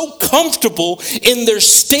were so comfortable in their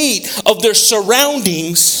state of their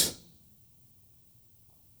surroundings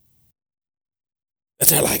that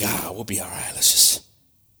they're like, we'll be all right. Let's just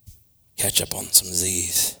catch up on some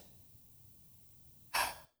Z's.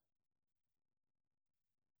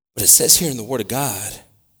 But it says here in the Word of God, it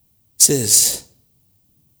says,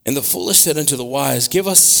 and the foolish said unto the wise, give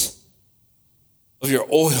us of your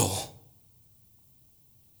oil,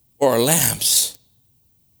 or our lamps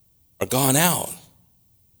are gone out.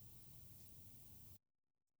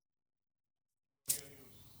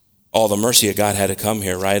 all the mercy of God had to come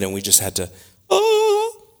here, right? And we just had to,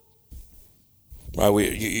 right?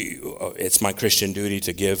 It's my Christian duty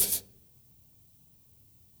to give.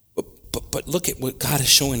 But look at what God is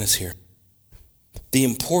showing us here. The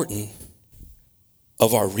importance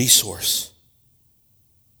of our resource.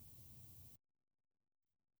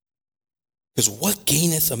 Because what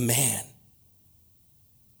gaineth a man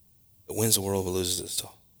that wins the world but loses his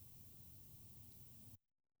soul?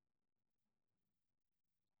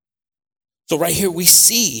 So right here we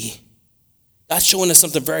see God's showing us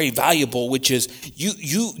something very valuable, which is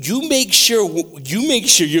you make sure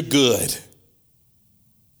you're good.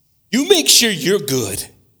 You make sure you're good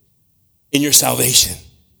in your salvation.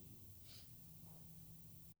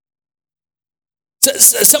 So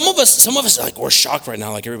some of us like, we're shocked right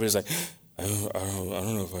now. Like everybody's like, I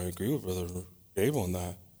don't know if I agree with Brother Gabe on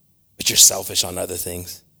that. But you're selfish on other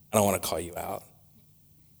things. I don't want to call you out.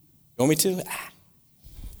 You want me to?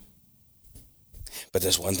 But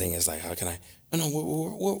this one thing is like, how can I? No,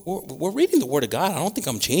 we're reading the Word of God. I don't think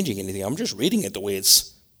I'm changing anything. I'm just reading it the way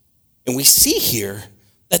it's. And we see here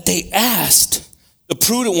that they asked the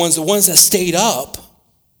prudent ones, the ones that stayed up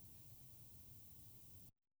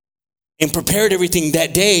and prepared everything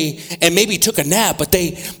that day and maybe took a nap, but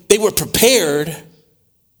they were prepared.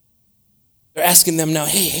 They're asking them now,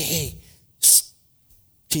 hey,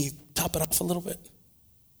 can you top it off a little bit?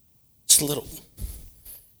 Just a little.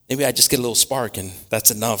 Maybe I just get a little spark and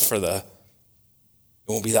that's enough for it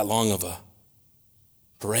won't be that long of a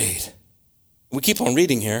parade. We keep on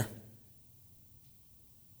reading here.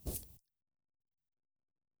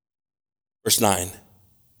 Verse 9.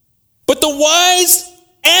 But the wise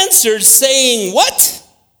answered, saying, what?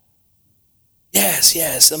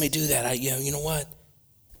 Yes, let me do that. You know what?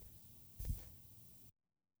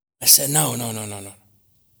 I said, no.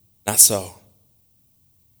 Not so.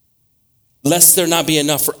 Lest there not be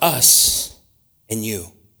enough for us and you.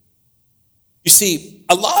 You see,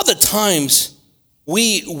 a lot of the times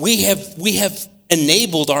we have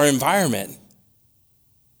enabled our environment.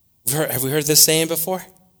 Have we heard this saying before?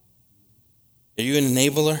 Are you an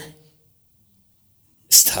enabler?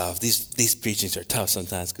 It's tough. These preachings are tough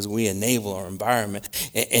sometimes because we enable our environment.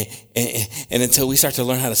 And until we start to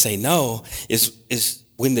learn how to say no is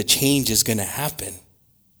when the change is going to happen.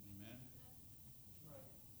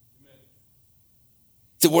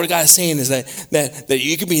 The Word of God is saying is that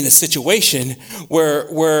you could be in a situation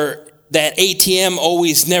where that ATM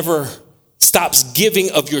always never stops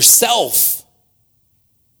giving of yourself,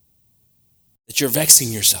 that you're vexing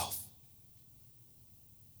yourself.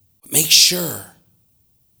 But make sure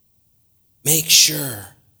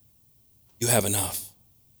you have enough.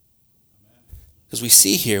 Because we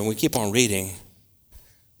see here, and we keep on reading,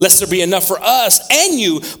 lest there be enough for us and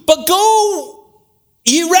you, but go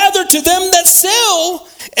ye rather to them that sell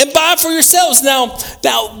and buy for yourselves. Now,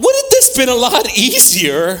 wouldn't this been a lot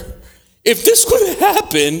easier if this would have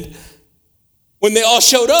happened when they all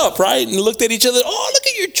showed up, right? And looked at each other. Oh, look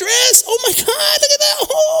at your dress. Oh my God, look at that.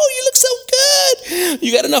 Oh, you look so good.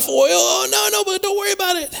 You got enough oil? Oh, no, but don't worry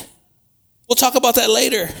about it. We'll talk about that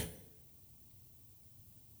later.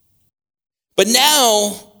 But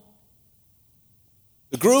now,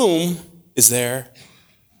 the groom is there.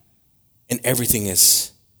 And everything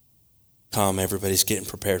is calm. Everybody's getting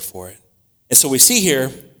prepared for it. And so we see here,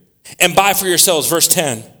 and buy for yourselves, verse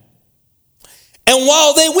 10. And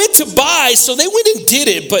while they went to buy, so they went and did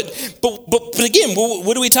it. But again,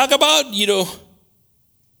 what do we talk about? You know,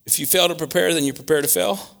 if you fail to prepare, then you prepare to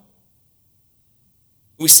fail.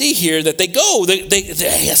 We see here that they go. They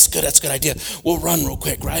hey, that's good. That's a good idea. We'll run real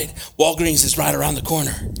quick, right? Walgreens is right around the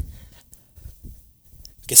corner.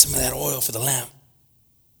 Get some of that oil for the lamp.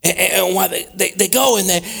 And while they go and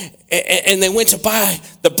they went to buy,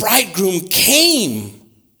 the bridegroom came.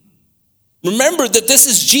 Remember that this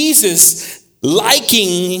is Jesus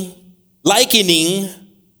likening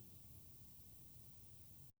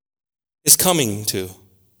his coming to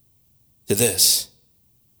this.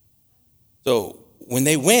 So when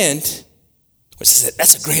they went, they said,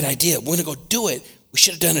 that's a great idea. We're going to go do it. We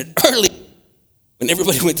should have done it early when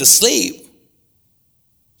everybody went to sleep.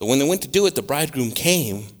 So when they went to do it, the bridegroom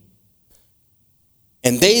came,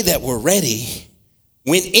 and they that were ready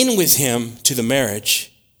went in with him to the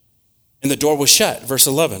marriage, and the door was shut. Verse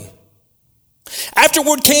 11.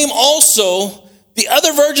 Afterward came also the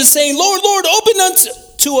other virgins, saying, Lord, Lord, open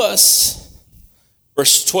unto us.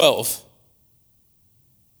 Verse 12.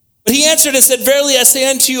 But he answered and said, verily I say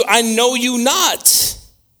unto you, I know you not.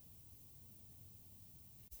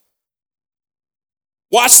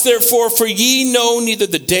 Watch therefore, for ye know neither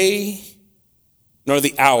the day nor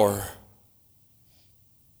the hour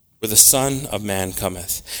where the Son of Man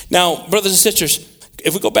cometh. Now, brothers and sisters,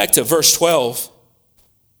 if we go back to verse 12,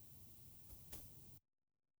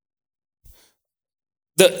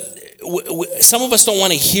 some of us don't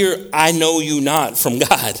want to hear, I know you not, from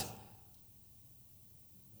God.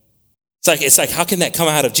 It's like, how can that come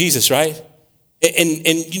out of Jesus, right? And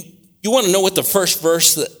you want to know what the first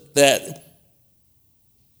verse that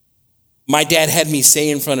my dad had me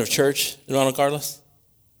say in front of church, Ronald Carlos?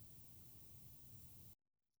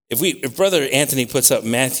 If Brother Anthony puts up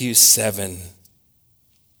Matthew 7,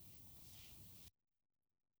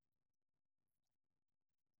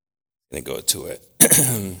 I'm going to go to it.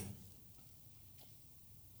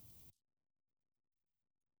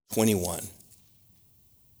 21.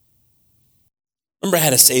 Remember, I had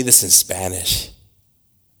to say this in Spanish.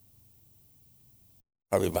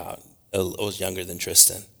 Probably I was younger than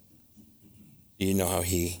Tristan. You know how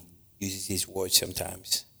he uses these words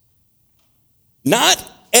sometimes. Not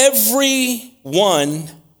every one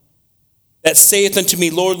that saith unto me,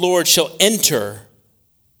 Lord, Lord, shall enter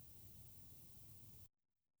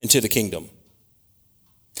into the kingdom.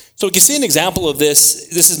 So we can see an example of this.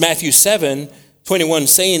 This is Matthew 7:21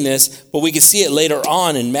 saying this, but we can see it later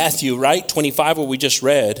on in Matthew, right? 25, where we just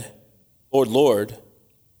read, Lord, Lord,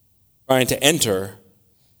 trying to enter.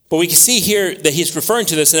 But we can see here that he's referring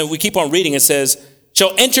to this, and we keep on reading. It says,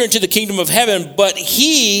 shall enter into the kingdom of heaven, but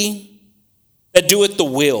he that doeth the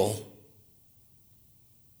will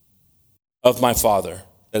of my Father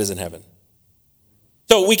that is in heaven.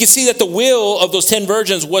 So we can see that the will of those 10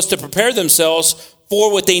 virgins was to prepare themselves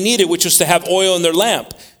for what they needed, which was to have oil in their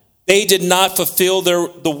lamp. They did not fulfill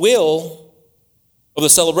the will of the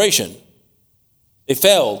celebration. They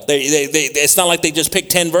failed. It's not like they just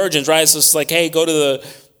picked 10 virgins, right? It's just like, hey, go to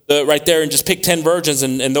the right there and just pick 10 virgins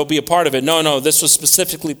and they'll be a part of it. No, this was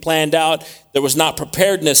specifically planned out. There was not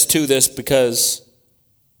preparedness to this because,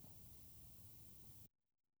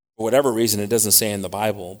 for whatever reason, it doesn't say in the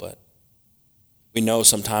Bible, but we know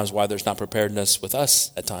sometimes why there's not preparedness with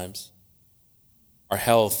us at times. Our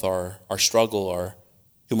health, our struggle, our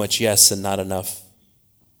too much yes and not enough.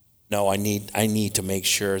 No, I need to make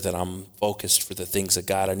sure that I'm focused for the things of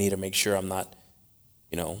God. I need to make sure I'm not,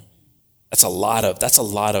 that's a lot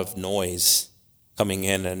of noise coming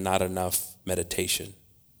in and not enough meditation.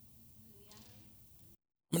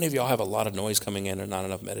 How many of y'all have a lot of noise coming in and not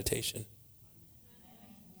enough meditation?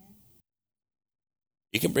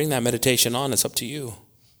 You can bring that meditation on. It's up to you.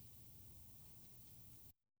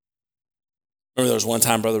 Remember there was one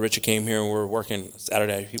time Brother Richard came here and we were working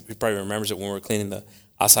Saturday. He probably remembers it when we were cleaning the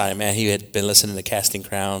outside. And man, he had been listening to Casting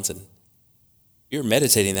Crowns. And you were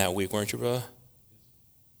meditating that week, weren't you, brother?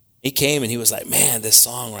 He came and he was like, man, this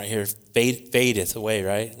song right here, fadeth away,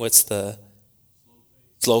 right? What's the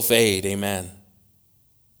slow fade? Amen.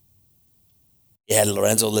 He had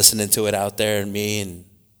Lorenzo listening to it out there and me, and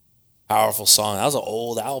powerful song. That was an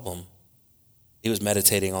old album. He was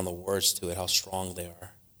meditating on the words to it, how strong they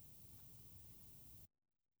are.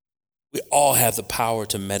 We all have the power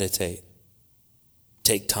to meditate,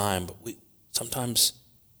 take time, but sometimes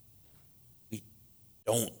we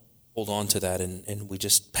don't hold on to that and we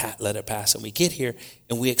just let it pass. And we get here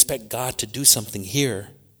and we expect God to do something here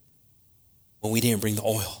when we didn't bring the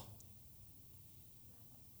oil.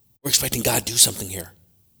 We're expecting God to do something here.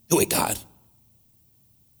 Do it, God.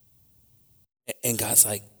 And God's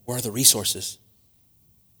like, where are the resources?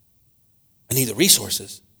 I need the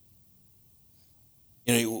resources.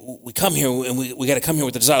 We come here and we got to come here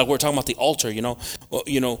with the desire. We're talking about the altar,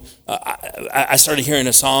 I started hearing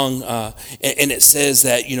a song and it says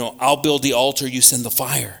that, I'll build the altar, you send the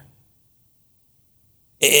fire.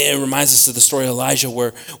 It reminds us of the story of Elijah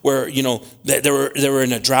where they were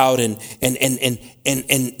in a drought and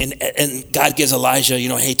God gives Elijah,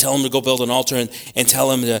 hey, tell him to go build an altar and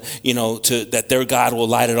tell him that their God will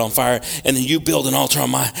light it on fire. And then you build an altar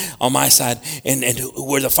on my side and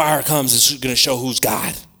where the fire comes is going to show who's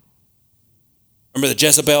God. Remember the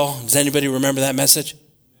Jezebel? Does anybody remember that message?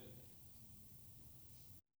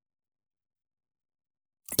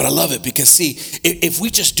 But I love it because, see, if we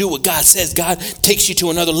just do what God says, God takes you to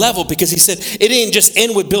another level because he said it didn't just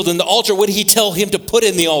end with building the altar. What did he tell him to put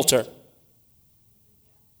in the altar?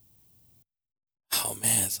 Oh,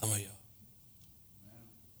 man, some of you.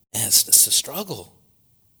 Man, it's a struggle.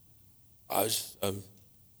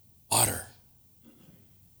 Water.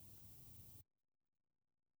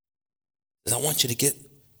 I want you to get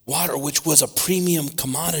water, which was a premium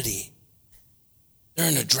commodity. They're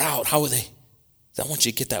in a drought. How are they? I want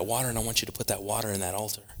you to get that water, and I want you to put that water in that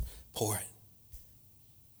altar. Pour it.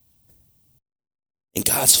 And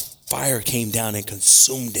God's fire came down and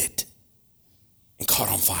consumed it and caught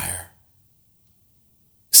on fire.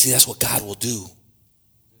 See, that's what God will do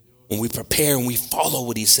when we prepare and we follow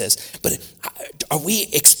what he says. But are we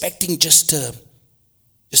expecting just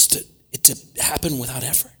it to happen without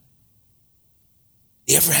effort?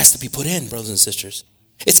 The effort has to be put in, brothers and sisters.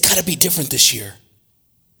 It's got to be different this year.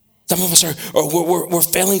 Some of us we're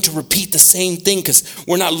failing to repeat the same thing because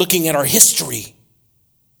we're not looking at our history.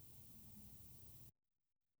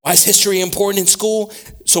 Why is history important in school?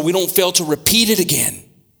 So we don't fail to repeat it again.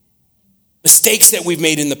 Mistakes that we've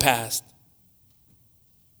made in the past.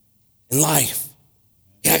 In life.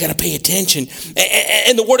 Yeah, I got to pay attention.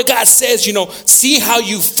 And the word of God says, see how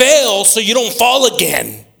you fail so you don't fall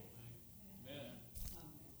again.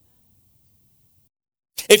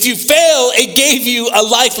 If you fail, it gave you a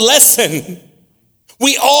life lesson.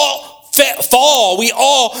 We all fall. We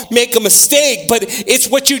all make a mistake, but it's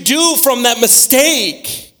what you do from that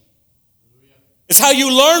mistake. It's how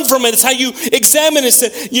you learn from it. It's how you examine it.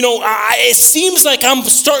 It seems like I'm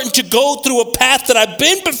starting to go through a path that I've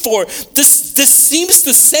been before. This seems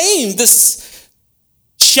the same. This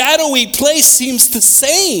shadowy place seems the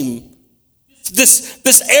same.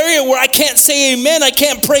 This area where I can't say amen, I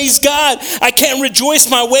can't praise God, I can't rejoice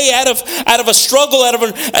my way out of a struggle,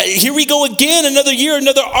 here we go again, another year,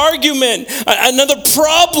 another argument, another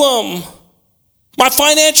problem. My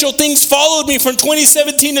financial things followed me from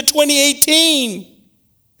 2017 to 2018.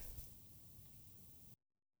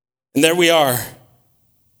 And there we are.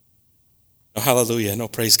 No hallelujah, no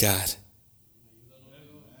praise God.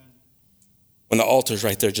 When the altar's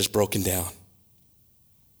right there just broken down.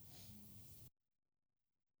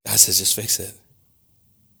 God says, just fix it.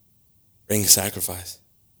 Bring a sacrifice.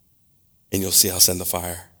 And you'll see I'll send the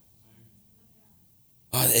fire.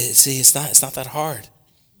 It's not that hard.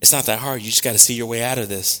 It's not that hard. You just got to see your way out of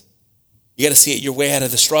this. You got to see your way out of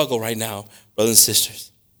the struggle right now, brothers and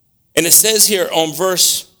sisters. And it says here on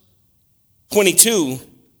verse 22,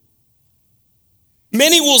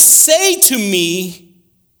 many will say to me,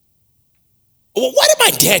 well, why did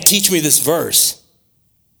my dad teach me this verse?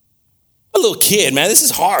 A little kid, man, this is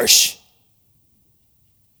harsh.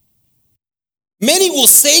 Many will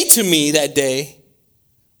say to me that day,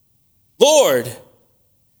 Lord,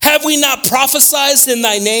 have we not prophesied in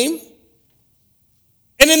thy name?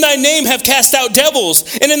 And in thy name have cast out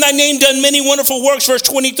devils, and in thy name done many wonderful works, verse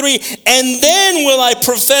 23. And then will I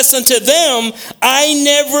profess unto them, I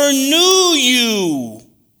never knew you.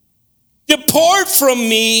 Depart from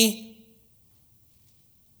me,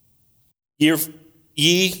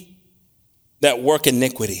 ye that work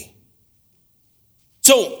iniquity.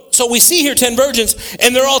 So we see here 10 virgins,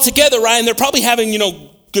 and they're all together, right? And they're probably having,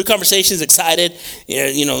 good conversations, excited,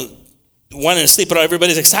 wanting to sleep, but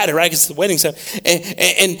everybody's excited, right? Because it's the wedding stuff.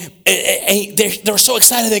 And they're so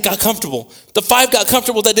excited they got comfortable. The 5 got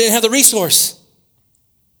comfortable that didn't have the resource.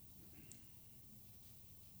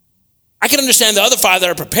 I can understand the other 5 that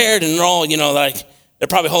are prepared and they're all, they're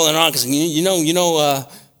probably holding on because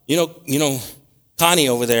Connie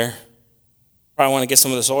over there. Probably want to get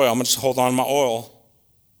some of this oil. I'm going to just hold on to my oil.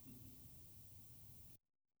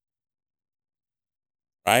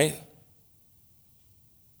 Right?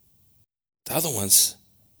 The other ones,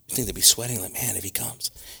 you think they'd be sweating like, man, if he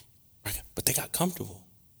comes. But they got comfortable.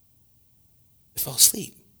 They fell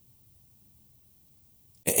asleep.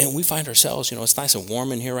 And we find ourselves, it's nice and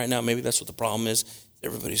warm in here right now. Maybe that's what the problem is.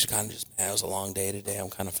 Everybody's kind of just, man, it was a long day today. I'm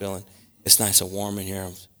kind of feeling, it's nice and warm in here.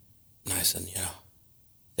 I'm nice and,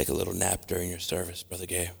 take a little nap during your service, Brother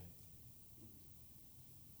Gabe.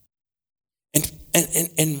 And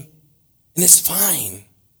it's fine.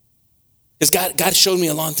 Because God showed me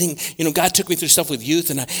a long thing. God took me through stuff with youth,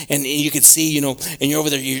 and you could see, and you're over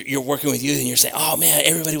there, you're working with youth, and you're saying, oh man,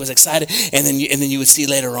 everybody was excited. And then you would see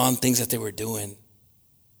later on things that they were doing,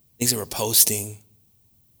 things they were posting,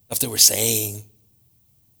 stuff they were saying.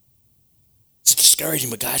 It's discouraging,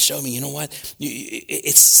 but God showed me, you know what?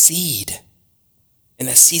 It's seed. And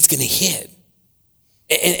that seed's going to hit.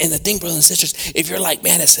 And the thing, brothers and sisters, if you're like,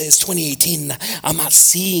 man, it's 2018 and I'm not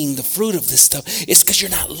seeing the fruit of this stuff, it's because you're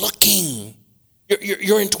not looking.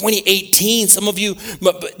 You're in 2018. Some of you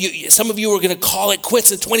were going to call it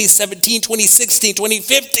quits in 2017, 2016,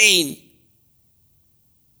 2015.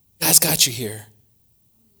 God's got you here.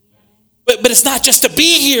 But it's not just to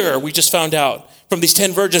be here, we just found out from these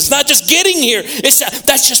 10 virgins. It's not just getting here.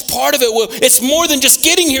 That's just part of it. It's more than just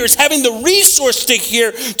getting here. It's having the resource to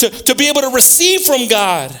hear, to be able to receive from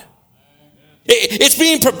God. It's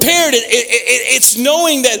being prepared. It's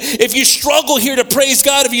knowing that if you struggle here to praise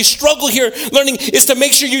God, if you struggle here learning, is to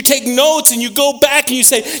make sure you take notes and you go back and you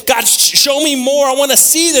say, God, show me more. I want to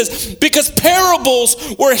see this. Because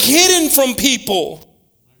parables were hidden from people.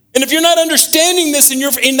 And if you're not understanding this and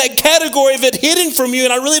you're in that category of it hidden from you,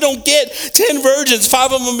 and I really don't get 10 virgins,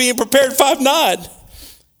 5 of them being prepared, 5 not,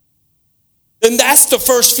 then that's the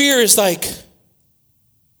first fear, is like,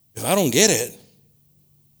 if I don't get it,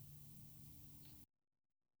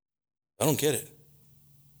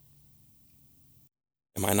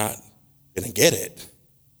 am I not going to get it?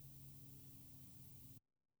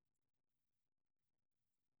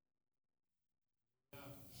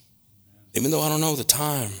 Even though I don't know the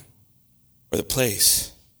time or the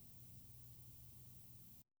place.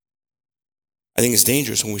 I think it's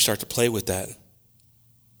dangerous when we start to play with that.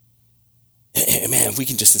 And man, if we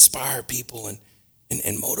can just inspire people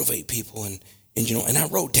and motivate people and I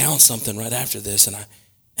wrote down something right after this, and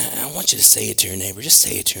I want you to say it to your neighbor. Just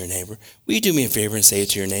say it to your neighbor. Will you do me a favor and say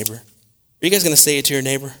it to your neighbor? Are you guys going to say it to your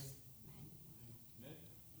neighbor?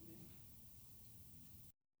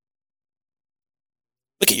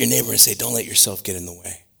 Look at your neighbor and say, don't let yourself get in the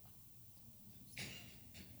way.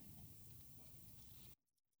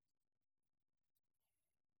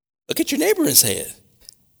 Look at your neighbor and say it.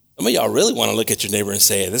 Some of y'all really want to look at your neighbor and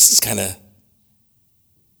say it. This is kind of...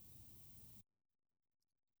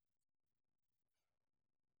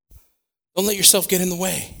 Don't let yourself get in the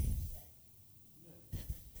way.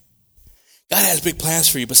 God has big plans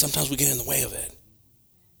for you, but sometimes we get in the way of it.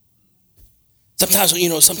 Sometimes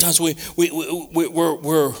we're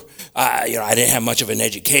I didn't have much of an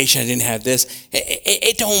education. I didn't have this.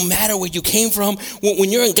 It don't matter where you came from. When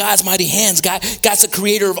you're in God's mighty hands, God's the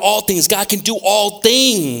creator of all things. God can do all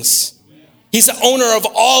things. He's the owner of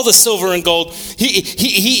all the silver and gold.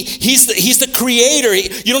 He's the creator.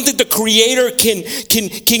 You don't think the creator can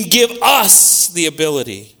give us the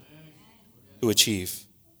ability to achieve?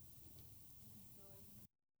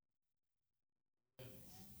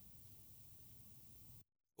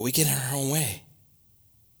 We get in our own way.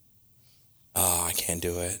 Oh, I can't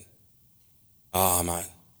do it. Oh, I'm not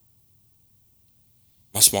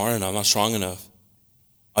smart enough. I'm not strong enough.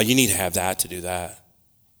 Oh, you need to have that to do that.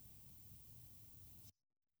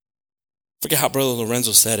 Forget how Brother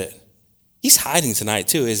Lorenzo said it. He's hiding tonight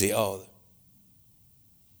too, is he? Oh.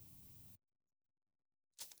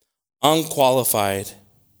 Unqualified,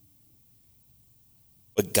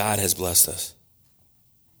 but God has blessed us.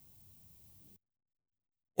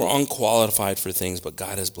 We're unqualified for things, but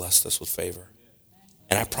God has blessed us with favor.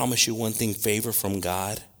 And I promise you one thing, favor from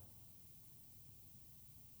God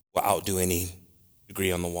will outdo any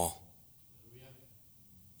degree on the wall.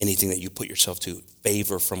 Anything that you put yourself to,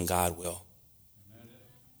 favor from God will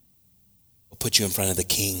put you in front of the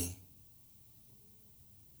king.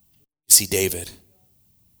 You see David.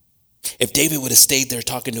 If David would have stayed there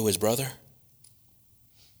talking to his brother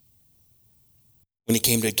when he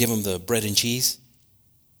came to give him the bread and cheese,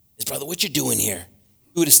 his brother, what you doing here?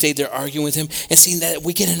 He would have stayed there arguing with him and seen that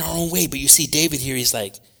we get in our own way. But you see David here, he's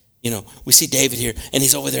like, we see David here and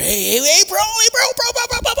he's over there, hey, bro,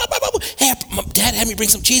 hey, Dad had me bring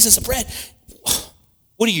some cheese and some bread.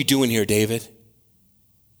 What are you doing here, David?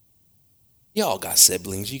 Y'all got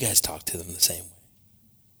siblings. You guys talk to them the same way.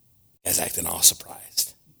 You guys acting all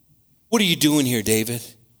surprised. What are you doing here, David?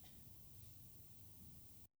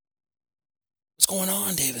 What's going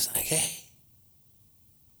on? David's like, hey.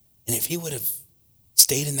 And if he would have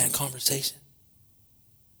stayed in that conversation,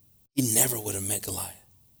 he never would have met Goliath.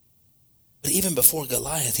 But even before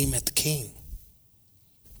Goliath, he met the king.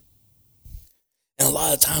 And a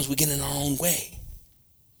lot of times we get in our own way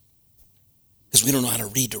because we don't know how to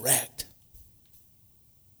redirect,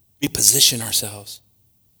 reposition ourselves.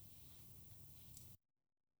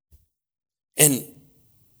 And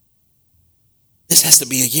this has to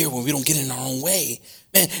be a year when we don't get in our own way.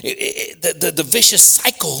 Man, the vicious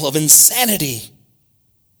cycle of insanity.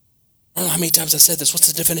 I don't know how many times I said this.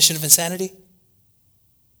 What's the definition of insanity?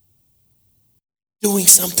 Doing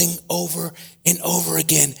something over and over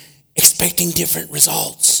again, expecting different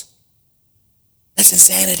results. That's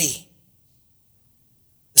insanity.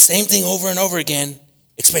 The same thing over and over again,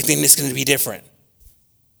 expecting it's going to be different.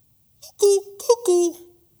 Cuckoo.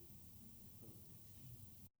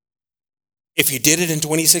 If you did it in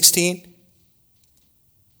 2016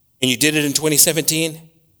 and you did it in 2017,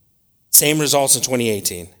 same results in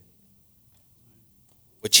 2018.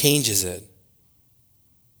 What changes it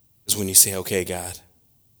is when you say, okay, God,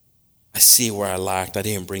 I see where I lacked. I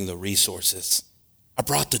didn't bring the resources. I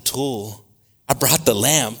brought the tool. I brought the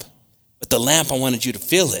lamp. But the lamp, I wanted you to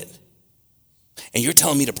fill it. And you're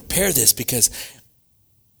telling me to prepare this because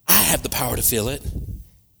I have the power to fill it.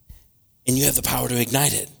 And you have the power to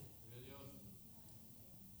ignite it.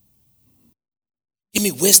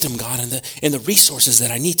 Give me wisdom, God, and the resources that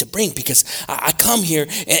I need to bring, because I come here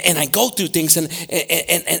and I go through things and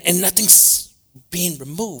nothing's being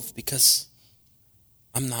removed because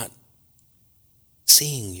I'm not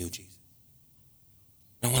seeing you, Jesus.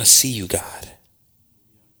 I want to see you, God.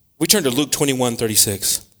 We turn to Luke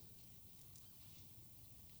 21:36.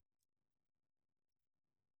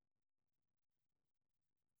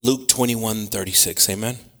 Luke 21:36,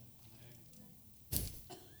 amen?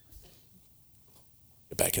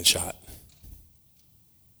 Get back in shot.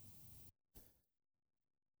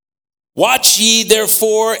 Watch ye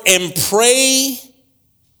therefore and pray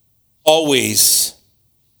always,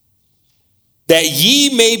 that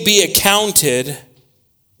ye may be accounted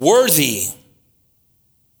worthy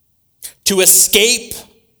to escape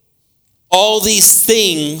all these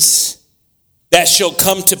things that shall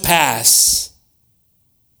come to pass,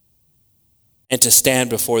 and to stand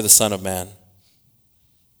before the Son of Man.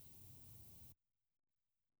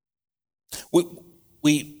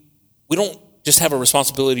 We don't just have a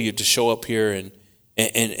responsibility to show up here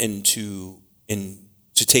and to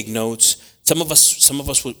take notes. Some of us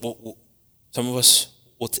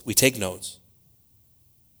we take notes.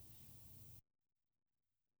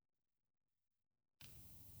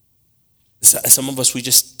 Some of us, we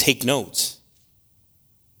just take notes.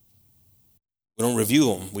 We don't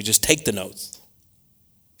review them. We just take the notes.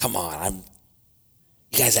 Come on,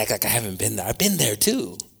 you guys act like I haven't been there. I've been there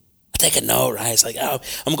too. I take a note, right? It's like, oh,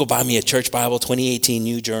 I'm going to go buy me a church Bible, 2018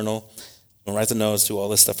 new journal. I'm going to write the notes, do all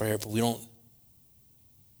this stuff right here. But we don't.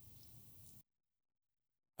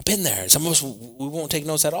 I've been there. Some of us, we won't take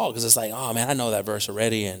notes at all because it's like, oh, man, I know that verse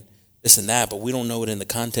already and this and that. But we don't know it in the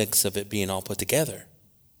context of it being all put together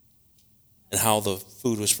and how the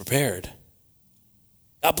food was prepared.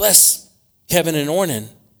 God bless Kevin and Ornan.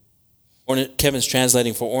 Kevin's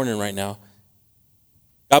translating for Ornan right now.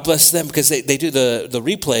 God bless them because they do the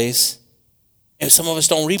replays, and some of us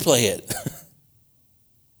don't replay it.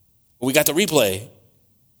 We got the replay.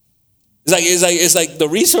 It's like the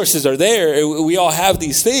resources are there. We all have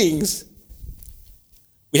these things.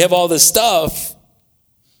 We have all this stuff,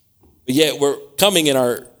 but yet we're coming and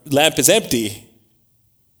our lamp is empty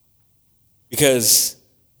because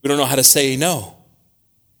we don't know how to say no.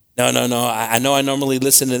 No. I know I normally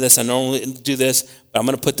listen to this. I normally do this, but I'm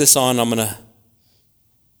going to put this on. I'm going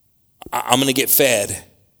to get fed.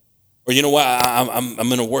 Or you know what? I'm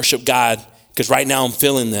going to worship God because right now I'm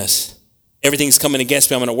feeling this. Everything's coming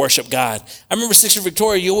against me. I'm going to worship God. I remember Sister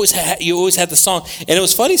Victoria, you always had the song. And it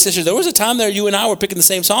was funny, sister, there was a time there you and I were picking the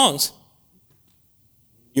same songs.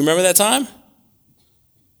 You remember that time?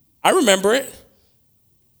 I remember it.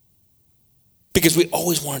 Because we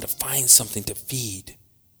always wanted to find something to feed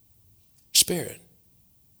spirit.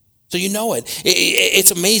 So you know it.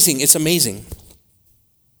 It's amazing. It's amazing.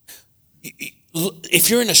 If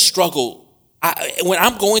you're in a struggle, when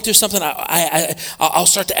I'm going through something, I'll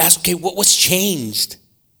start to ask, okay, what's changed?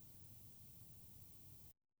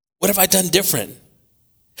 What have I done different?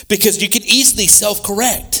 Because you can easily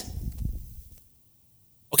self-correct.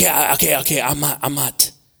 Okay. I'm not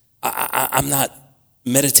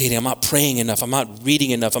meditating. I'm not praying enough. I'm not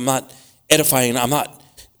reading enough. I'm not edifying. I'm not,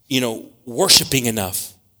 worshiping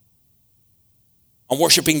enough. I'm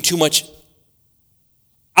worshiping too much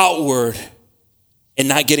outward and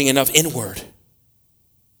not getting enough inward.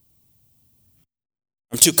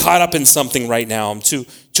 I'm too caught up in something right now. I'm too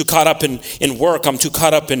caught up in work. I'm too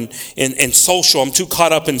caught up in social. I'm too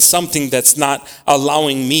caught up in something that's not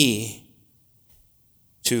allowing me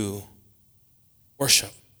to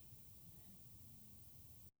worship.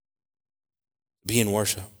 Be in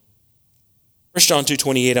worship. 1 John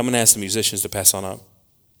 2:28, I'm going to ask the musicians to pass on up.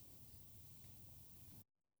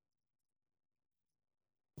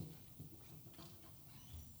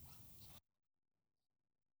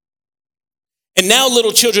 And now,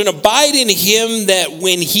 little children, abide in him, that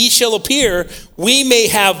when he shall appear, we may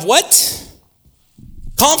have what?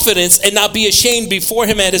 Confidence and not be ashamed before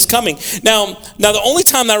him at his coming. Now the only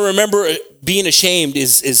time that I remember being ashamed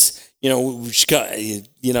is I'm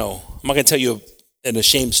not going to tell you an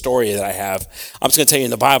ashamed story that I have. I'm just going to tell you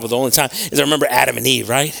in the Bible, the only time is I remember Adam and Eve,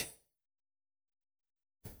 right?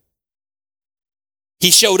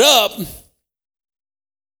 He showed up.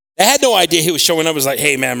 I had no idea he was showing up. It was like,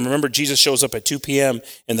 hey, man, remember Jesus shows up at 2 p.m.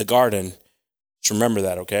 in the garden. Just remember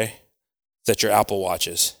that, okay? Set your Apple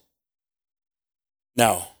Watches.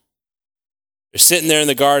 No. They're sitting there in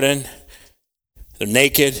the garden. They're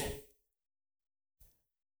naked.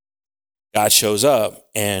 God shows up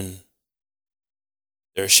and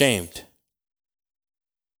they're ashamed.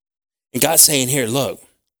 And God's saying here, look,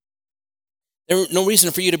 there's no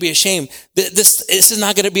reason for you to be ashamed. This is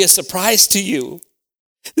not going to be a surprise to you.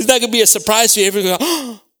 It's not going to be a surprise to you. Everyone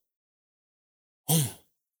go, oh,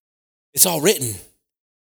 it's all written.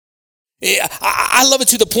 I love it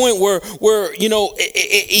to the point where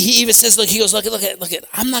he even says, look, he goes, look,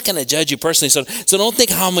 I'm not going to judge you personally. So don't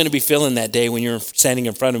think how I'm going to be feeling that day when you're standing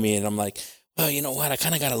in front of me. And I'm like, well, you know what? I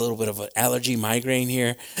kind of got a little bit of an allergy migraine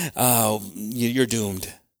here. You're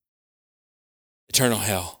doomed. Eternal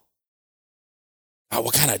hell.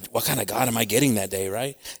 What kind of God am I getting that day,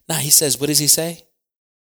 right? Nah, he says, what does he say? He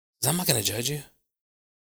says, I'm not going to judge you.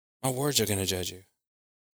 My words are going to judge you.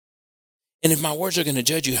 And if my words are going to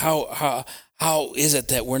judge you, how is it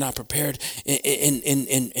that we're not prepared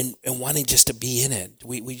in wanting just to be in it?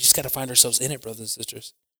 We just got to find ourselves in it, brothers and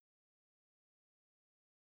sisters.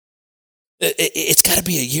 It's got to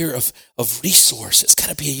be a year of resource. It's got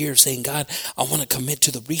to be a year of saying, God, I want to commit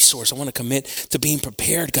to the resource. I want to commit to being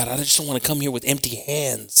prepared, God. I just don't want to come here with empty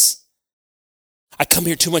hands. I come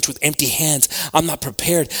here too much with empty hands. I'm not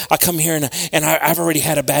prepared. I come here and I've already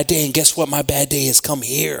had a bad day. And guess what? My bad day has come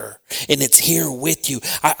here. And it's here with you.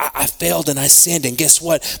 I failed and I sinned. And guess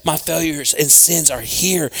what? My failures and sins are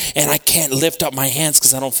here. And I can't lift up my hands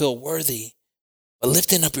because I don't feel worthy. But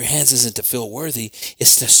lifting up your hands isn't to feel worthy.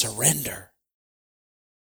 It's to surrender.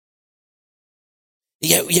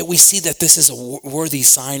 Yet we see that this is a worthy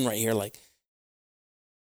sign right here. Like,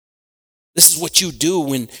 this is what you do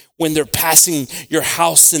when they're passing your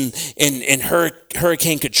house in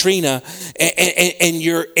Hurricane Katrina, and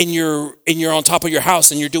you're on top of your house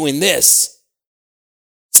and you're doing this.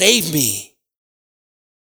 Save me.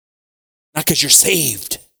 Not because you're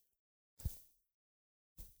saved.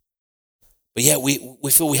 But yet we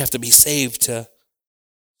feel we have to be saved to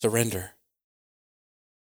surrender.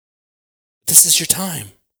 This is your time.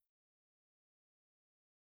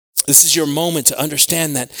 This is your moment to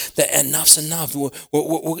understand that enough's enough.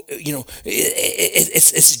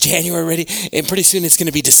 It's January already, and pretty soon it's going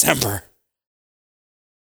to be December.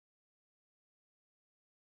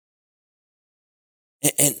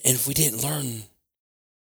 And if we didn't learn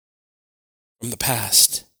from the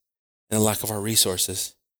past and the lack of our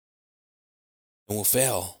resources, then we'll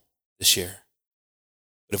fail this year.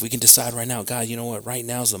 But if we can decide right now, God, you know what? Right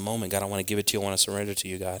now is the moment. God, I want to give it to you. I want to surrender to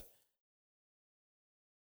you, God.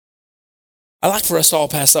 I like for us to all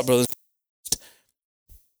pass up, brothers.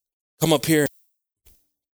 Come up here.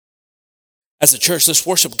 As a church, let's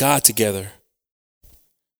worship God together.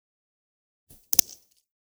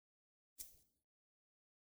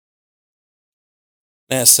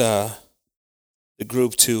 Ask the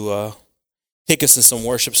group to take us in some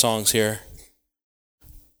worship songs here.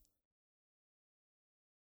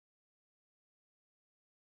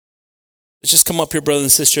 Let's just come up here, brothers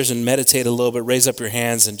and sisters, and meditate a little bit. Raise up your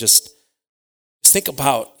hands and just think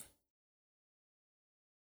about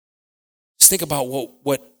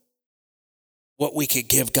what we could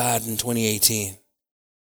give God in 2018.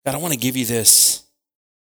 God, I want to give you this.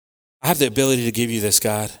 I have the ability to give you this,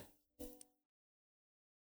 God.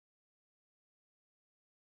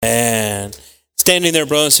 And standing there,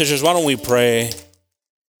 brothers and sisters, why don't we pray?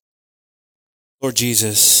 Lord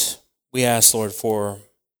Jesus, we ask, Lord, for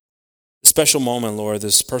a special moment, Lord,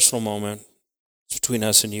 this personal moment between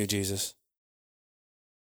us and you, Jesus.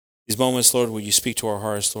 These moments, Lord, where you speak to our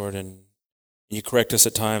hearts, Lord, and you correct us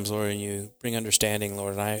at times, Lord, and you bring understanding,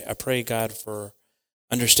 Lord. And I pray, God, for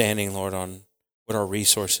understanding, Lord, on what our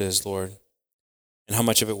resource is, Lord, and how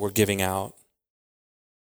much of it we're giving out.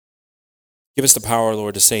 Give us the power,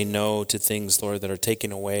 Lord, to say no to things, Lord, that are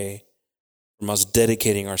taken away from us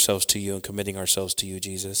dedicating ourselves to you and committing ourselves to you,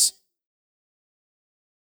 Jesus.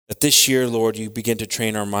 That this year, Lord, you begin to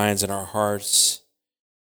train our minds and our hearts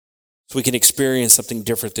so we can experience something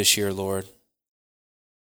different this year, Lord.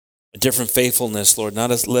 A different faithfulness, Lord.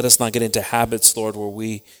 Let us not get into habits, Lord, where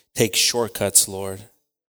we take shortcuts, Lord.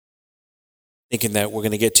 Thinking that we're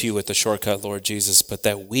going to get to you with the shortcut, Lord Jesus, but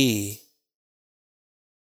that we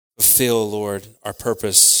fulfill, Lord, our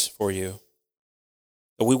purpose for you.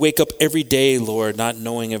 That we wake up every day, Lord, not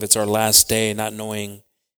knowing if it's our last day, not knowing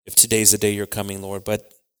if today's the day you're coming, Lord,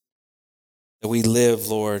 but that we live,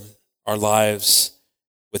 Lord, our lives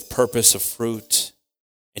with purpose of fruit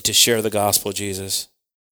and to share the gospel, Jesus.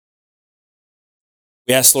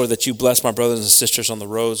 We ask, Lord, that you bless my brothers and sisters on the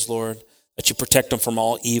roads, Lord, that you protect them from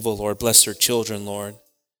all evil, Lord. Bless their children, Lord.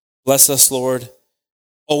 Bless us, Lord,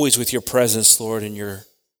 always with your presence, Lord, and your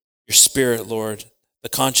spirit, Lord, the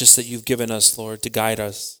conscience that you've given us, Lord, to guide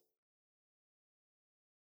us.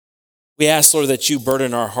 We ask, Lord, that you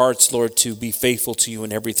burden our hearts, Lord, to be faithful to you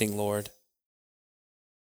in everything, Lord.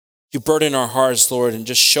 You burden our hearts, Lord, and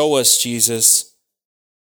just show us, Jesus,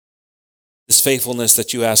 this faithfulness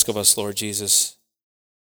that you ask of us, Lord Jesus.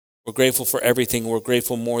 We're grateful for everything. We're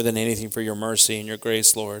grateful more than anything for your mercy and your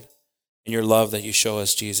grace, Lord, and your love that you show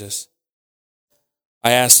us, Jesus.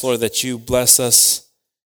 I ask, Lord, that you bless us,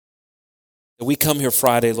 that we come here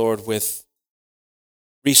Friday, Lord, with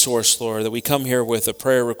resource, Lord, that we come here with a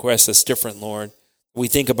prayer request that's different, Lord. We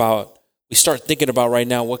start thinking about right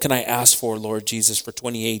now, what can I ask for, Lord Jesus, for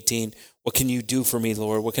 2018? What can you do for me,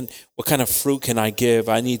 Lord? What kind of fruit can I give?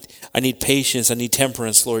 I need patience. I need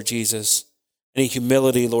temperance, Lord Jesus. I need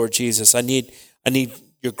humility, Lord Jesus. I need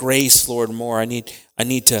your grace, Lord, more. I need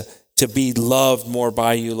to be loved more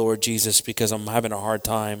by you, Lord Jesus, because I'm having a hard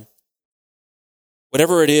time.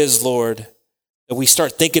 Whatever it is, Lord, that we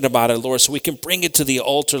start thinking about it, Lord, so we can bring it to the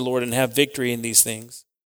altar, Lord, and have victory in these things.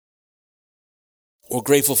 We're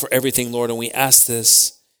grateful for everything, Lord, and we ask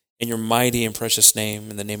this in your mighty and precious name,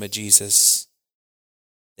 in the name of Jesus.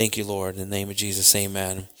 Thank you, Lord. In the name of Jesus,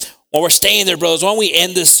 amen. While we're staying there, brothers, why don't we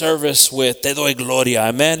end this service with Te doy gloria,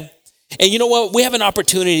 amen? And you know what? We have an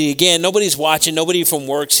opportunity. Again, nobody's watching. Nobody from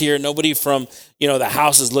work's here. Nobody from, the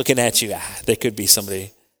house is looking at you. There could be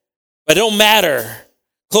somebody. But it don't matter.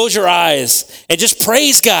 Close your eyes and just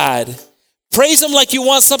praise God. Praise him like you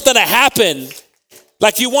want something to happen.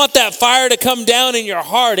 Like you want that fire to come down in your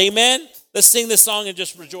heart. Amen? Let's sing this song and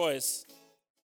just rejoice.